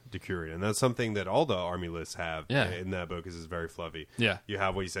fluffy Decurion, and that's something that all the army lists have in that book. Is very fluffy. Yeah. You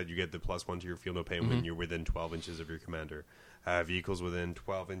have what you said. You get the +1 to your Feel No Pain when you're within 12 inches of your commander. Vehicles within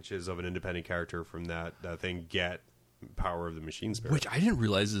 12 inches of an independent character from that thing get Power of the Machine Spirit. Which I didn't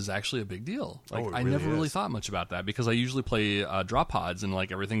realize is actually a big deal. Like, it I really never really is. thought much about that because I usually play drop pods and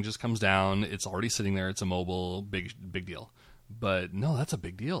like everything just comes down. It's already sitting there. It's immobile. Big deal. But no, that's a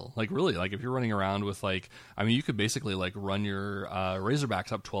big deal. Like really, like if you're running around with like, I mean, you could basically like run your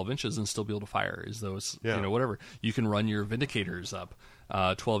Razorbacks up 12 inches and still be able to fire. Is those whatever. You can run your Vindicators up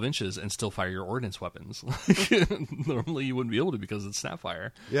 12 inches and still fire your ordnance weapons. Normally you wouldn't be able to because it's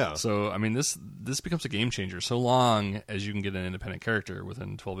Snapfire. Yeah. So I mean, this becomes a game changer so long as you can get an independent character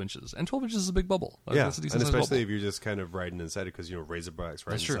within 12 inches, and 12 inches is a big bubble. Yeah, That's a and decent-sized especially bubble. if you're just kind of riding inside it because Razorbacks right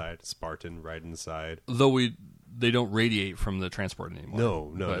That's true. inside, Spartan right inside. Though they don't radiate from the transport anymore.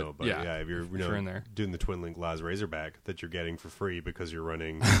 No. But yeah, if you're you're in there. doing the Twin Link Las Razorback that you're getting for free because you're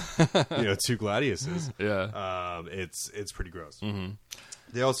running 2 Gladiuses. Yeah. It's pretty gross. Mm-hmm.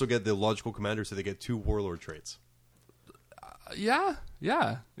 They also get the logical commander, so they get 2 warlord traits. Yeah.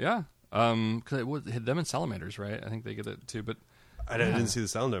 'Cause it would hit them and salamanders, right? I think they get it too. But I didn't see the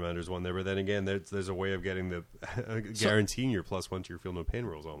Salamanders one there, but then again, there's a way of getting the guaranteeing your +1 to your Feel No Pain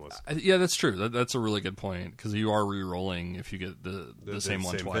rolls almost. yeah, that's true. That's a really good point because you are re-rolling if you get the same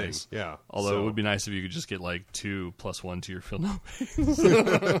one same twice. thing. Yeah. Although So- it would be nice if you could just get like 2 +1 to your Feel No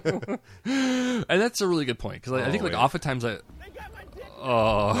Pain. And that's a really good point because I think like yeah. oftentimes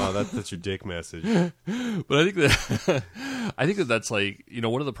Oh, that's your dick message. But I think that's like,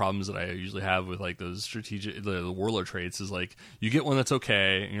 one of the problems that I usually have with like those strategic, the warlord traits is like, you get one that's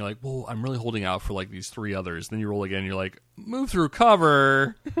okay, and you're like, well, I'm really holding out for like these 3 others. Then you roll again, and you're like, move through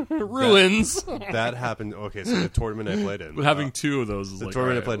cover, ruins. That happened. Okay, so the tournament I played in. But having 2 of those is the like,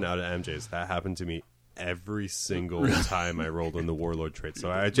 tournament I all played right, in out at MJ's, that happened to me every single time I rolled on the Warlord trait. So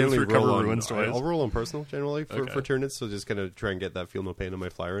I generally recover roll on ruins twice? I'll roll on personal generally for tournaments. So just gonna try and get that feel no pain on my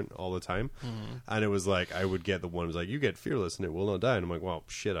Flyrant all the time. And it was like I would get the one was like you get fearless and it will not die. And I'm like, well,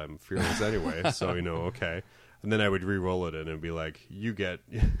 shit, I'm fearless anyway. So okay. And then I would re-roll it and it'd be like, you get,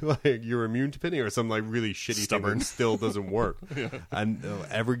 like, you're immune to pinning or some, like, really shitty Stubborn. thing that still doesn't work. And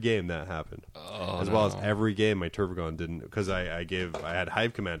every game that happened. Well as every game my Turbogon didn't, because I had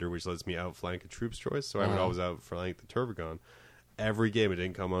Hive Commander, which lets me outflank a troops choice, so I would always outflank the Turbogon. Every game it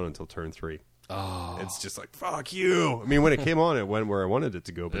didn't come on until turn 3. Oh. It's just like, fuck you. I mean, when it came on, it went where I wanted it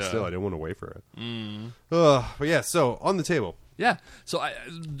to go, but still, I didn't want to wait for it. But yeah, so, on the table. Yeah, so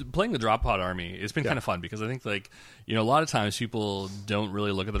playing the drop pod army, it's been kind of fun because I think like a lot of times people don't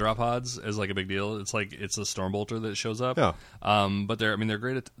really look at the drop pods as like a big deal. It's like it's a Stormbolter that shows up. Yeah. But they're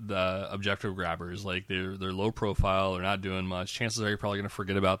great at the objective grabbers. Like they're low profile, they're not doing much. Chances are you're probably going to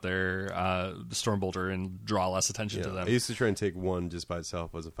forget about their Stormbolter and draw less attention to them. I used to try and take one just by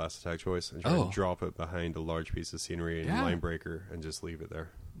itself as a fast attack choice and try and drop it behind a large piece of scenery and line breaker and just leave it there.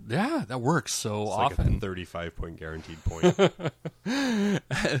 Yeah, that works so It's often. like a 35-point guaranteed point.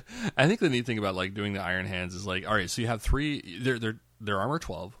 I think the neat thing about like doing the Iron Hands is like, all right, so you have 3. They're armor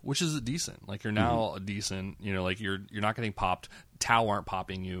 12, which is decent. Like you're now decent. Like you're not getting popped. Tau aren't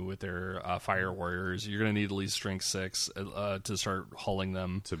popping you with their fire warriors. You're going to need at least strength 6 to start hauling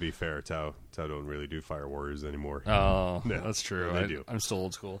them. To be fair, Tau don't really do fire warriors anymore. Oh, that's true. They do. I'm still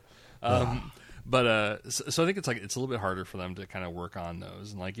old school. But so I think it's a little bit harder for them to kind of work on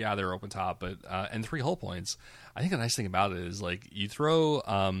those. And like, yeah, they're open top, but and 3 hull points. I think the nice thing about it is like you throw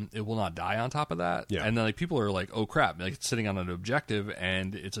it will not die on top of that. Yeah. And then like people are like, oh crap, like it's sitting on an objective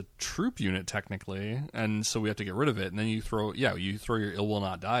and it's a troop unit technically, and so we have to get rid of it. And then you throw your it will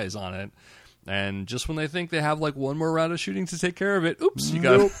not dies on it. And just when they think they have like one more round of shooting to take care of it, oops, you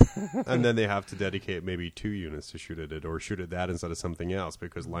got And then they have to dedicate maybe 2 units to shoot at it, or shoot at that instead of something else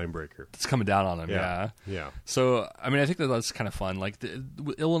because line breaker. it's coming down on them. Yeah. So I mean, I think that's kind of fun. Like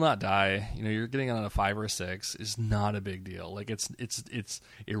it will not die. You're getting it on a 5 or a 6 is not a big deal. Like it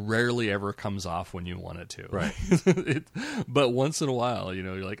rarely ever comes off when you want it to. Right. But once in a while,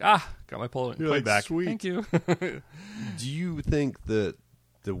 you're like, got my point like, back. sweet. Thank you. Do you think that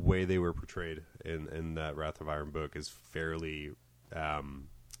the way they were portrayed in that Wrath of Iron book is fairly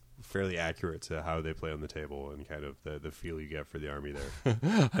accurate to how they play on the table and kind of the feel you get for the army there?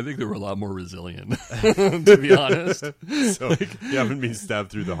 I think they were a lot more resilient, to be honest. So you haven't been stabbed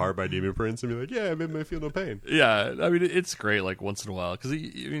through the heart by Demon Prince and be like, yeah, I made me feel no pain. Yeah, I mean, it's great, like, once in a while. Because, I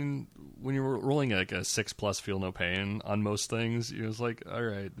mean, when you're rolling, like, a 6+ feel no pain on most things, you're just like, all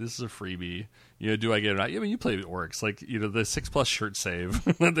right, this is a freebie. Do I get it? I mean, you play with orcs. Like, the 6+ shirt save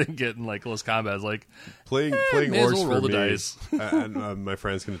that they get in, like, close combat is like, playing may as orcs well roll for the me, dice. and my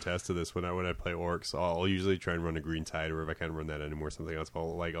friends can attest to this. When I play orcs, I'll usually try and run a green tide, or if I can't run that anymore, something else.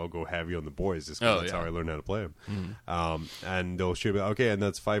 I'll go heavy on the boys just because that's how I learned how to play them. And they'll shoot me, okay, and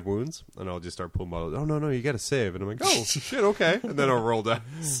that's 5 wounds, and I'll just start pulling bottles. Oh no, you got to save, and I'm like, oh shit, okay, and then I'll roll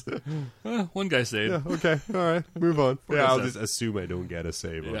dice. One guy saved. Yeah, okay, all right, move on. Yeah, I'll just assume I don't get a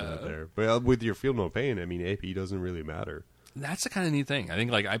save on that there. But with your feel no pain, I mean, AP doesn't really matter. That's the kind of neat thing. I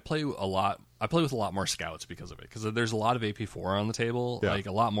think, like, I play with a lot more scouts because of it. Because there's a lot of AP4 on the table, like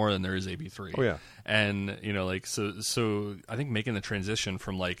a lot more than there is AP3. Oh yeah, and like so I think making the transition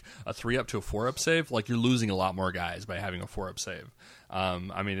from like a 3-up to a 4-up save, like you're losing a lot more guys by having a 4-up save.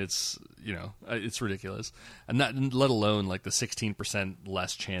 I mean, it's it's ridiculous, and not let alone like the 16%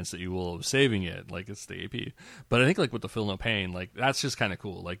 less chance that you will of saving it. Like it's the AP, but I think like with the Feel No Pain, like that's just kind of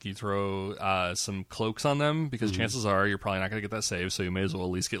cool. Like you throw some cloaks on them because chances are you're probably not going to get that save, so you may as well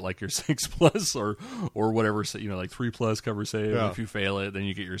at least get like your 6+ or whatever, like 3+ cover save. If you fail it, then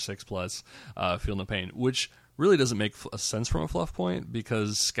you get your 6+ Feel No Pain, which really doesn't make sense from a fluff point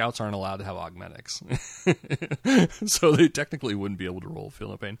because scouts aren't allowed to have augmentics. So they technically wouldn't be able to roll Feel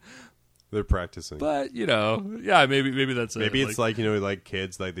No Pain. they're practicing. But, yeah, maybe that's maybe it's like like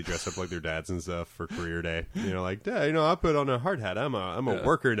kids, like they dress up like their dads and stuff for career day. Like, Dad, I put on a hard hat. I'm a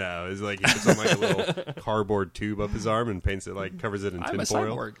worker now. It's like he puts on like a little cardboard tube up his arm and paints it, like covers it in tin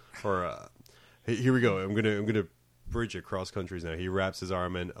foil. Or here we go. I'm gonna bridge across countries now. He wraps his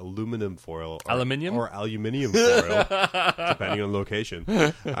arm in aluminum foil, aluminium foil, depending on location.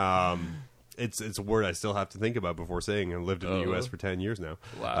 it's a word I still have to think about before saying. I lived in the U.S. for 10 years now.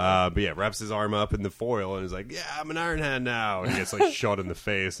 Wow. But yeah, wraps his arm up in the foil and is like, yeah, I'm an Iron Hand now. And he gets like shot in the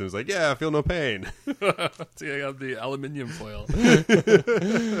face and is like, yeah, I feel no pain. See, I got the aluminium foil.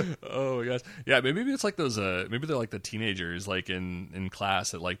 Oh my gosh. Yeah, maybe it's like those maybe they're like the teenagers like in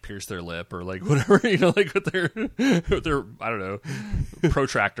class that like pierce their lip or like whatever, like with their I don't know,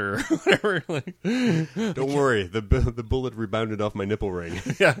 protractor or whatever. Like, Don't worry, the bullet rebounded off my nipple ring.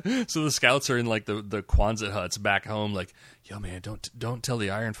 yeah. So the scouts are in like the Quonset huts back home, like, yo man, don't tell the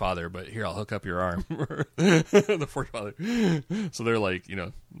Iron Father, but here, I'll hook up your arm. The Forefather. So they're like,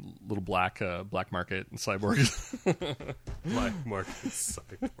 little black market cyborgs. Black market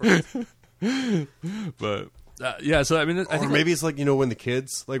cyborg. But yeah, so I mean, I Or think maybe it's like, when the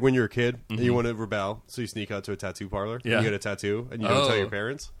kids, like when you're a kid and you want to rebel, so you sneak out to a tattoo parlor, Yeah. and you get a tattoo, and you don't tell Oh. your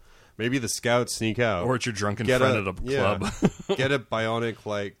parents. Maybe the scouts sneak out. or it's your drunken Get friend a- at a yeah. club. Get a bionic,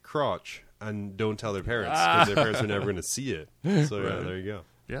 like, crotch, and don't tell their parents, because their parents are never going to see it. So, yeah, there you go.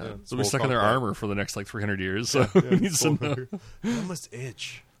 Yeah, they'll be small stuck in their cock armor for the next like 300 years. So who needs to know? That must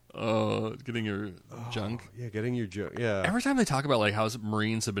itch. Getting your junk. Yeah, getting your junk. Yeah. Every time they talk about like how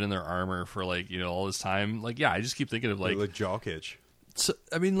Marines have been in their armor for like all this time, like I just keep thinking of like jock itch. so,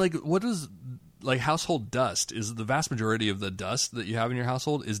 I mean, like, what is like household dust? Is the vast majority of the dust that you have in your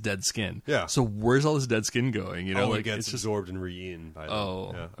household is dead skin? Yeah. So where's all this dead skin going? It Like gets it's just. absorbed and re-eaten by them.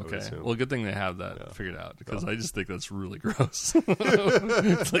 Oh, Yeah, I would okay. assume. Well, good thing they have that figured out because I just think that's really gross.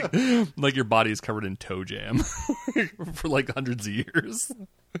 It's like your body is covered in toe jam for like hundreds of years.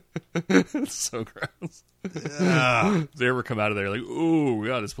 It's so gross. If they ever come out of there like, oh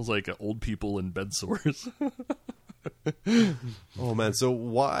god, it smells like old people in bed sores. Oh man, so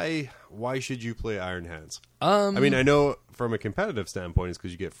why should you play Iron Hands? I mean, I know from a competitive standpoint, it's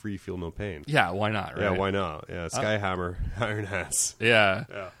because you get free, feel no pain. Yeah, why not? Right? Yeah, why not? Yeah, Skyhammer, Iron Hands. Yeah.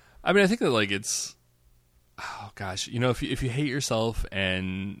 Yeah. I mean, I think that like it's. Oh gosh, if you hate yourself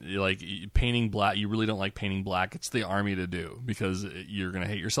and like painting black, you really don't like painting black. It's the army to do because you're gonna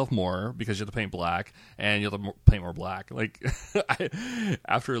hate yourself more because you have to paint black and you have to paint more black. Like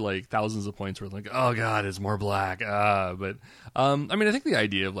after like thousands of points, we're like, oh god, it's more black. But I mean, I think the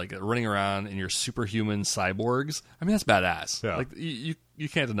idea of like running around in your superhuman cyborgs, I mean, that's badass. Yeah. Like you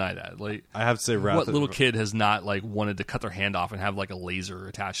can't deny that. Like I have to say, what little kid has not like wanted to cut their hand off and have like a laser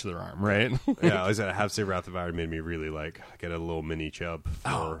attached to their arm, right? Yeah, I have to say, Wrath of Iron made me really like get a little mini chub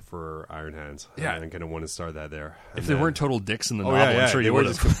for Iron Hands. Yeah. and kind of want to start that there. If they weren't total dicks in the novel, yeah, I'm sure they you were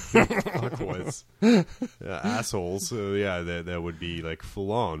would just have. fuckboys. Assholes. So yeah, that would be like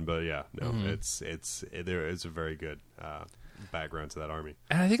full on. But yeah, no, it's a very good background to that army.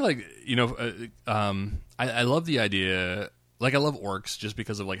 And I think like I love the idea. Like I love orcs just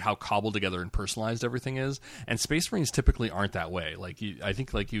because of like how cobbled together and personalized everything is, and Space Marines typically aren't that way. Like I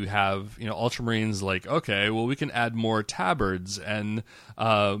think like you have Ultramarines like, okay, well we can add more tabards and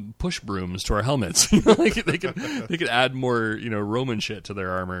push brooms to our helmets. Like they could add more Roman shit to their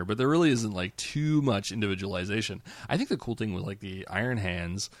armor, but there really isn't like too much individualization. I think the cool thing with like the Iron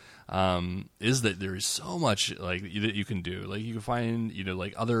Hands is that there is so much like that you can do. Like you can find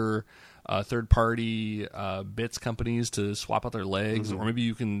like other third-party bits companies to swap out their legs, or maybe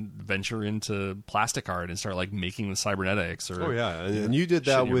you can venture into plastic art and start like making the cybernetics. Or Oh yeah, and you did shit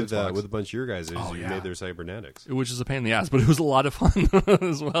that in your with Xbox. a bunch of your guys. Oh, You yeah. made their cybernetics. which is a pain in the ass, but it was a lot of fun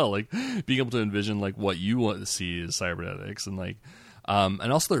as well. Like being able to envision like what you want to see as cybernetics, and like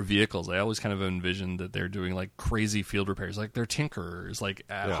and also their vehicles. I always kind of envisioned that they're doing like crazy field repairs, like they're tinkerers, like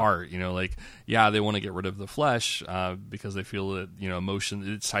at heart. Like they want to get rid of the flesh because they feel that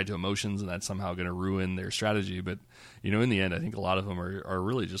emotion, it's tied to emotions, and that's somehow going to ruin their strategy. But in the end, I think a lot of them are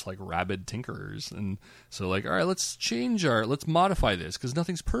really just like rabid tinkerers, and so like, all right, let's modify this because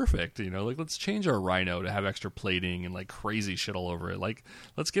nothing's perfect. Like let's change our Rhino to have extra plating and like crazy shit all over it. Like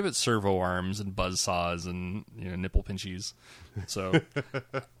let's give it servo arms and buzz saws and nipple pinchies. So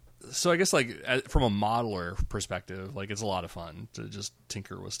I guess like from a modeler perspective, like it's a lot of fun to just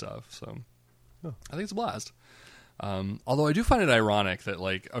tinker with stuff. So I think it's a blast. Although I do find it ironic that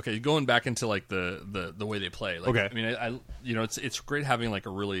like, okay, going back into like the way they play. Like, Okay. I mean, I it's great having like a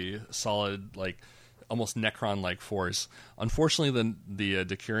really solid, like almost Necron like force. Unfortunately, the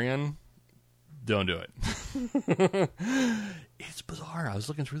Decurion, don't do it. It's bizarre. I was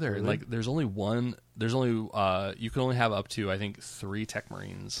looking through there, and like, you can only have up to I think 3 Tech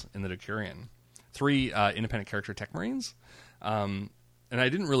Marines in the Decurion, 3 independent character Tech Marines. And I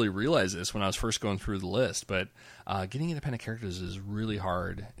didn't really realize this when I was first going through the list, but getting independent characters is really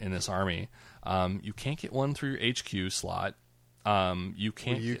hard in this army. You can't get one through your HQ slot. You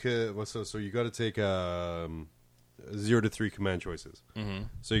can't. So you got to take 0 to 3 command choices. Mm-hmm.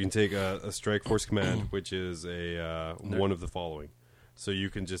 So you can take a strike force command, which is a one of the following. So you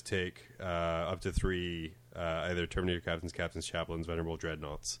can just take up to 3 either Terminator captains, chaplains, venerable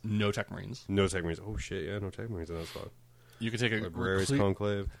dreadnoughts. No Tech Marines. No Tech Marines. Oh shit! Yeah, no Tech Marines in that spot. You can take a Librarius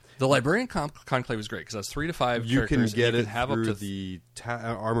Conclave. The Librarian Conclave is great because that's 3 to 5 You can characters. get You it have through up to the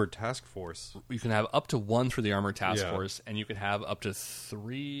Armored Task Force. You can have up to 1 through the Armored Task Yeah. Force, and you can have up to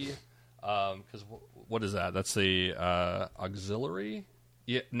 3. Because what is that? That's the auxiliary.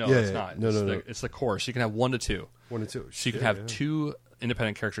 Yeah, no, Yeah, it's yeah. not. No, it's no, the, no. It's the course. You can have 1 to 2. 1 and 2. So you can have 2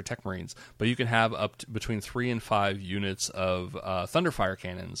 independent character Tech Marines, but you can have up to between 3 and 5 units of Thunderfire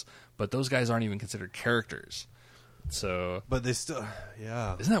cannons. But those guys aren't even considered characters. So, But they still,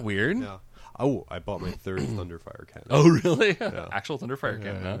 yeah. isn't that weird? Yeah. Oh, I bought my 3rd Thunderfire cannon. Oh, really? Yeah. Actual Thunderfire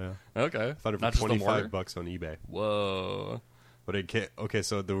cannon, huh? yeah. Okay. I found it Not for just the mortar? $25 on eBay. Whoa. But it can't. Okay,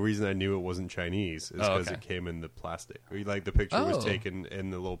 so the reason I knew it wasn't Chinese is because okay. it came in the plastic. Like the picture was Oh. taken in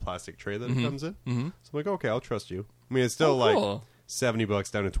the little plastic tray that it comes in. Mm-hmm. So I'm like, okay, I'll trust you. I mean, it's still like cool.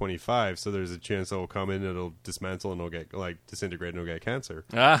 $70 down to 25, so there's a chance it'll come in, it'll dismantle, and it'll get like disintegrate, and it'll get cancer.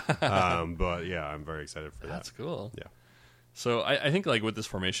 But yeah, I'm very excited for that. That's cool. Yeah. So I think like with this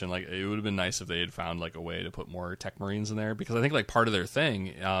formation, like it would have been nice if they had found like a way to put more Tech Marines in there, because I think like part of their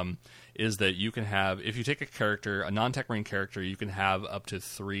thing is that you can have, if you take a character, a non-Tech Marine character, you can have up to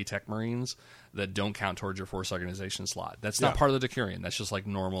 3 Tech Marines that don't count towards your force organization slot. That's not Yeah. part of the Decurion. That's just like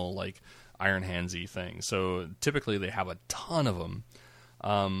normal like Iron Hands-y thing. So typically they have a ton of them.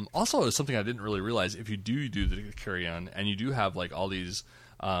 Also, it's something I didn't really realize. If you do the Decurion and you do have like all these.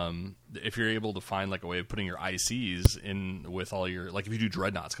 If you're able to find like a way of putting your ICs in with all your, like if you do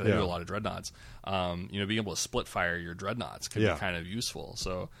dreadnoughts, because I do a lot of dreadnoughts, being able to split fire your dreadnoughts can be kind of useful.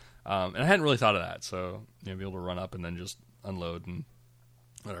 So, and I hadn't really thought of that. So, be able to run up and then just unload and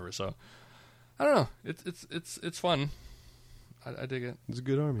whatever. So, I don't know. It's fun. I dig it. It's a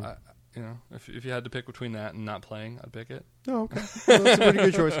good army. If you had to pick between that and not playing, I'd pick it. Oh, okay. Well, that's a pretty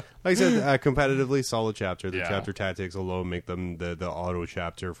good choice. Like I said, competitively solid chapter. The Yeah. chapter tactics alone make them the auto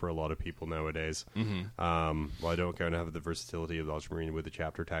chapter for a lot of people nowadays. Mm-hmm. Well, I don't kind of have the versatility of the Ultramarine with the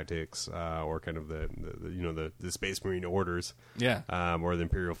chapter tactics, or kind of the Space Marine orders. Yeah. Or the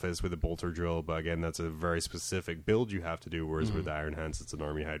Imperial Fist with the bolter drill. But again, that's a very specific build you have to do. Whereas with the Iron Hands, it's an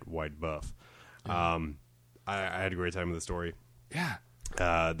army-wide buff. I had a great time with the story. Yeah.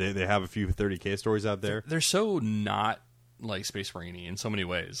 They have a few 30K stories out there. They're so not like Space Marine in so many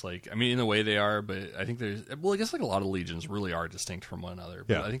ways. Like, I mean, in the way they are, but I think I guess like a lot of legions really are distinct from one another.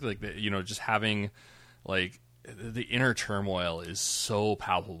 But Yeah. I think like just having like the inner turmoil is so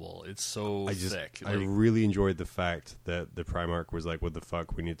palpable. It's so thick. I really enjoyed the fact that the Primarch was like, "What the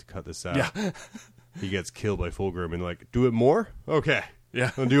fuck? We need to cut this out." Yeah. He gets killed by Fulgrim and like, "Do it more? Okay,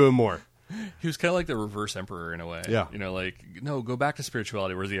 Yeah. I'll do it more." He was kind of like the reverse emperor in a way. Yeah. Like, no, go back to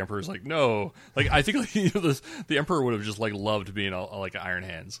spirituality, whereas the emperor's like, no. Like, I think like, the emperor would have just like loved being like Iron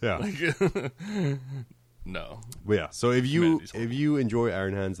Hands. Yeah. Like, no. But yeah, so if Humanity's horrible. you enjoy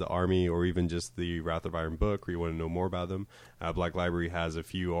Iron Hands, the army, or even just the Wrath of Iron book, or you want to know more about them, Black Library has a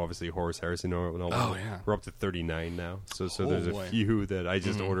few, obviously, Horus Heresy novels. Oh, yeah. We're up to 39 now. So Oh, there's a boy. few that I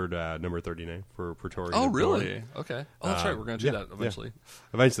just ordered number 39 for Praetorian. Oh, and really? Okay. Oh, that's right. We're going to do yeah, that eventually.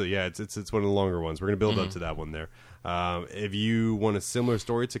 Eventually, yeah, it's one of the longer ones. We're going to build up to that one there. If you want a similar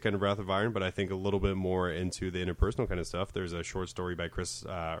story to kind of Wrath of Iron, but I think a little bit more into the interpersonal kind of stuff, there's a short story by Chris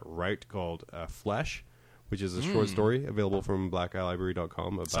Wright called Flesh, which is a short story available from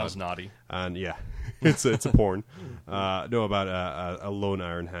blackeyelibrary.com. About, Sounds naughty. And yeah, it's a porn. About a lone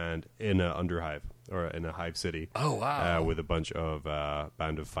Iron Hand in a Underhive, or in a hive city. Oh, wow. With a bunch of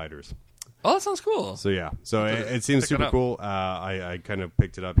band of fighters. Oh, that sounds cool. So yeah, so it seems pick it super up. cool. I kind of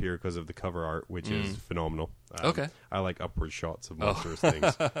picked it up here because of the cover art, which is phenomenal. Okay. I like upward shots of monstrous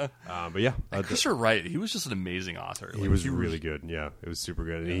things. But yeah, Christopher Wright, he was just an amazing author. he was really good. Yeah, it was super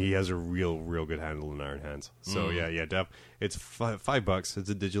good. And he has a real good handle in Iron Hands. So yeah, it's $5. It's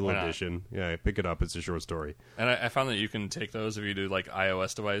a digital Why not? edition. Yeah, pick it up. It's a short story. And I found that you can take those if you do like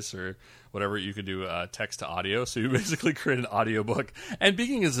iOS device or whatever. You could do text to audio, so you basically create an audiobook. And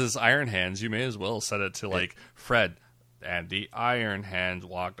being as this Iron Hands, you may as well set it to like Fred. And the Iron Hands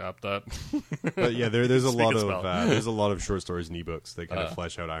walked up the. But yeah, there's a Speak lot and of spell. there's a lot of short stories and ebooks that kind of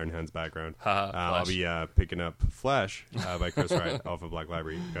flesh out Iron Hand's background. I'll Flesh. be picking up Flash by Chris Wright off of Black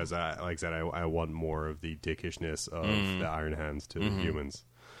Library because, like I said, I want more of the dickishness of the Iron Hands to the humans.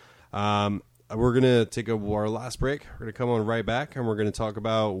 We're gonna take our last break. We're gonna come on right back, and we're gonna talk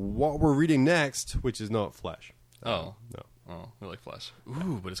about what we're reading next, which is not Flesh. Oh. No. Oh, we like flesh.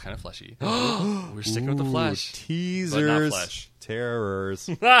 Ooh, but it's kind of fleshy. We're sticking with the flesh. Teasers, But not flesh. terrors.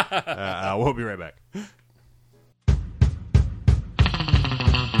 We'll be right back.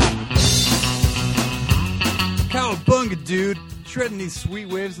 Cowabunga, dude! Shredding these sweet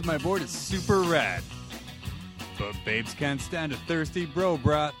waves with my board is super rad. But babes can't stand a thirsty bro,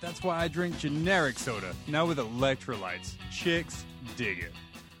 brah. That's why I drink generic soda, now with electrolytes. Chicks dig it.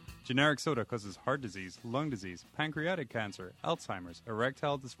 Generic soda causes heart disease, lung disease, pancreatic cancer, Alzheimer's,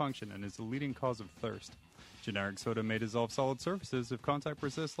 erectile dysfunction, and is the leading cause of thirst. Generic soda may dissolve solid surfaces if contact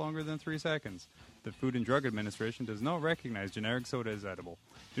persists longer than 3 seconds. The Food and Drug Administration does not recognize generic soda as edible.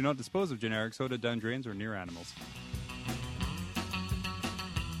 Do not dispose of generic soda down drains or near animals.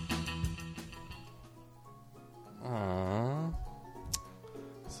 Aww.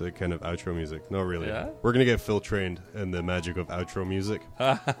 It's a kind of outro music. No, really. Yeah? We're going to get Phil trained in the magic of outro music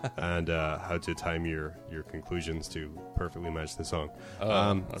and how to time your conclusions to perfectly match the song.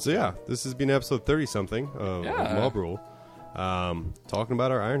 This has been episode 30-something of Mob Rule. Talking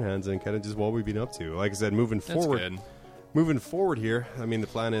about our Iron Hands and kind of just what we've been up to. Like I said, moving forward here, I mean, the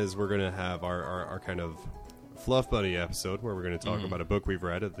plan is we're going to have our kind of Fluff Buddy episode where we're going to talk about a book we've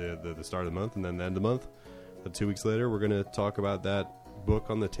read at the start of the month and then the end of the month. 2 weeks later, we're going to talk about that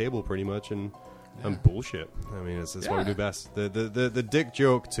book on the table pretty much and bullshit. I mean, it's what we do best. The dick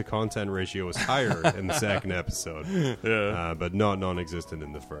joke to content ratio is higher in the second episode, but not non-existent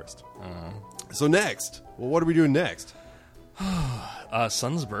in the first. So next, what are we doing next?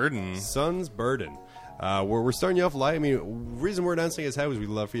 Sun's Burden. Sun's Burden. We're starting you off light. I mean, reason we're announcing is how is we'd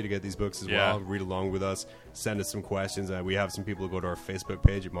love for you to get these books as well. Read along with us. Send us some questions. We have some people who go to our Facebook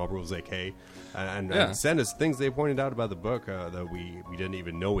page at Mob Rules AK and send us things they pointed out about the book that we didn't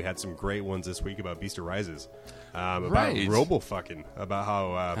even know. We had some great ones this week about Beast Arises, about robo-fucking, about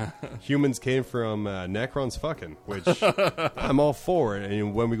how humans came from Necrons fucking, which I'm all for.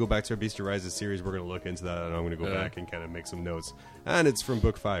 And when we go back to our Beast Arises series, we're going to look into that, and I'm going to go back and kind of make some notes. And it's from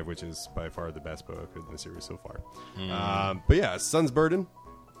book 5, which is by far the best book in the series so far. But yeah, Sun's Burden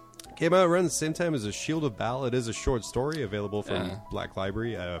came out around the same time as A Shield of Baal. It is a short story available from Black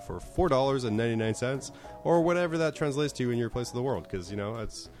Library for $4.99 or whatever that translates to in your place of the world, because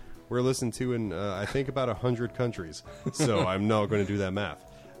we're listened to in I think about 100 countries, so I'm not going to do that math.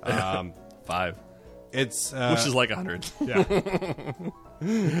 5. It's which is like 100. Yeah.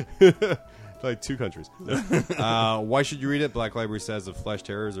 Like 2 countries. Why should you read it? Black Library says the flesh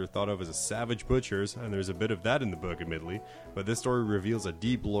terrors are thought of as a savage butchers, and there's a bit of that in the book, admittedly. But this story reveals a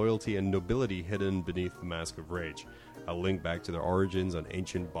deep loyalty and nobility hidden beneath the mask of rage. A link back to their origins on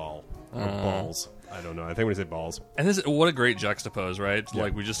ancient Baal. Or balls. I don't know. I think when I say balls. And what a great juxtapose, right? Yeah.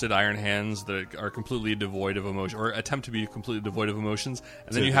 Like we just did Iron Hands that are completely devoid of emotion, or attempt to be completely devoid of emotions,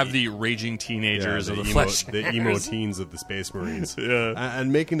 and then you have the raging teenagers of the flesh. The emo teens of the Space Marines.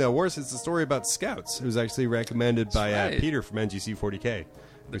 And making that worse, it's a story about scouts. It was actually recommended by Peter from NGC 40K,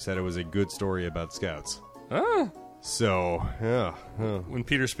 who said it was a good story about scouts. So, when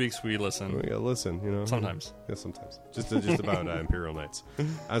Peter speaks, we listen. We gotta listen, Sometimes. Yeah, sometimes. Just about Imperial Knights.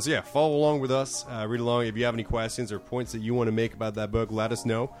 So, follow along with us. Read along. If you have any questions or points that you want to make about that book, let us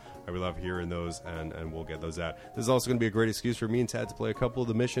know. I would love hearing those, and we'll get those out. This is also going to be a great excuse for me and Tad to play a couple of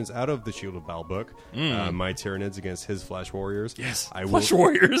the missions out of the Shield of Baal book. My Tyranids against his Flesh Warriors. Yes, Flesh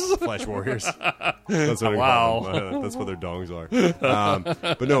Warriors. Flesh Warriors. That's what that's what their dongs are.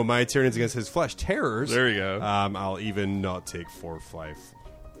 But no, my Tyranids against his Flesh Terrors. There you go. I'll even not take 4, 5,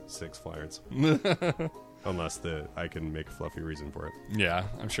 6 flyers. Unless I can make a fluffy reason for it. Yeah,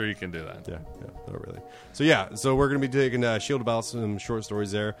 I'm sure you can do that. Yeah, not really. So we're going to be taking Shield of Baal, some short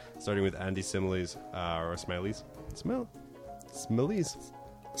stories there, starting with Andy Similes, or Smileys. Smileys.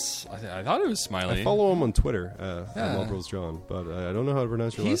 I thought it was Smiley. I follow him on Twitter, Marvel's John, but I don't know how to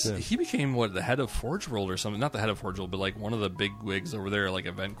pronounce your last name. He became, the head of Forge World or something? Not the head of Forge World, but like one of the big wigs over there, like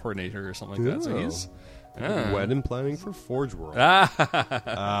event coordinator or something like that. So he's... wedding planning for Forge World.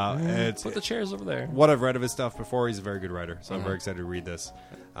 Put the chairs over there. What I've read of his stuff before, he's a very good writer, so I'm very excited to read this.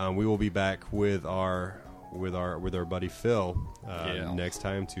 We will be back with our buddy Phil next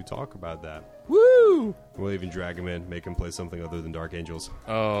time to talk about that. Woo! We'll even drag him in, make him play something other than Dark Angels.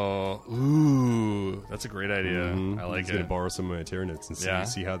 Oh, ooh, that's a great idea. I like it. He's going to borrow some of my Tyranids and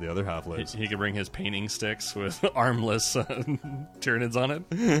see how the other half lives. He could bring his painting sticks with armless Tyranids on it.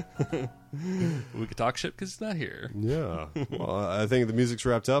 We could talk shit because he's not here. Yeah. Well, I think the music's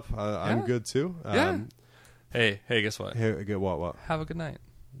wrapped up. I'm good too. Hey, guess what? Hey, what? Have a good night.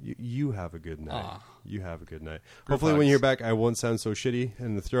 You have a good night. You have a good night. Hopefully when you're back, I won't sound so shitty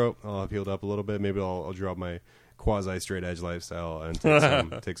in the throat. I'll have healed up a little bit. Maybe I'll drop my quasi-straight edge lifestyle and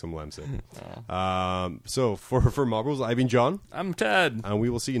take some Lemsip. So for Mob Rules, I've been John. I'm Ted. And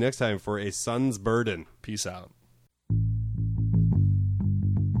we will see you next time for A Sun's Burden. Peace out.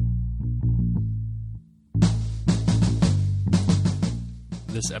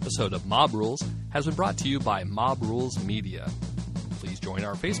 This episode of Mob Rules has been brought to you by Mob Rules Media. Please join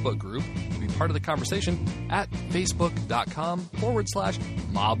our Facebook group to be part of the conversation at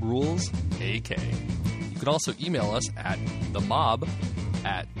facebook.com/MobRulesAK. You can also email us at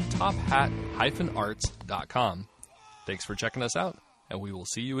themob@tophat-arts.com. Thanks for checking us out, and we will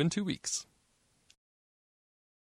see you in 2 weeks.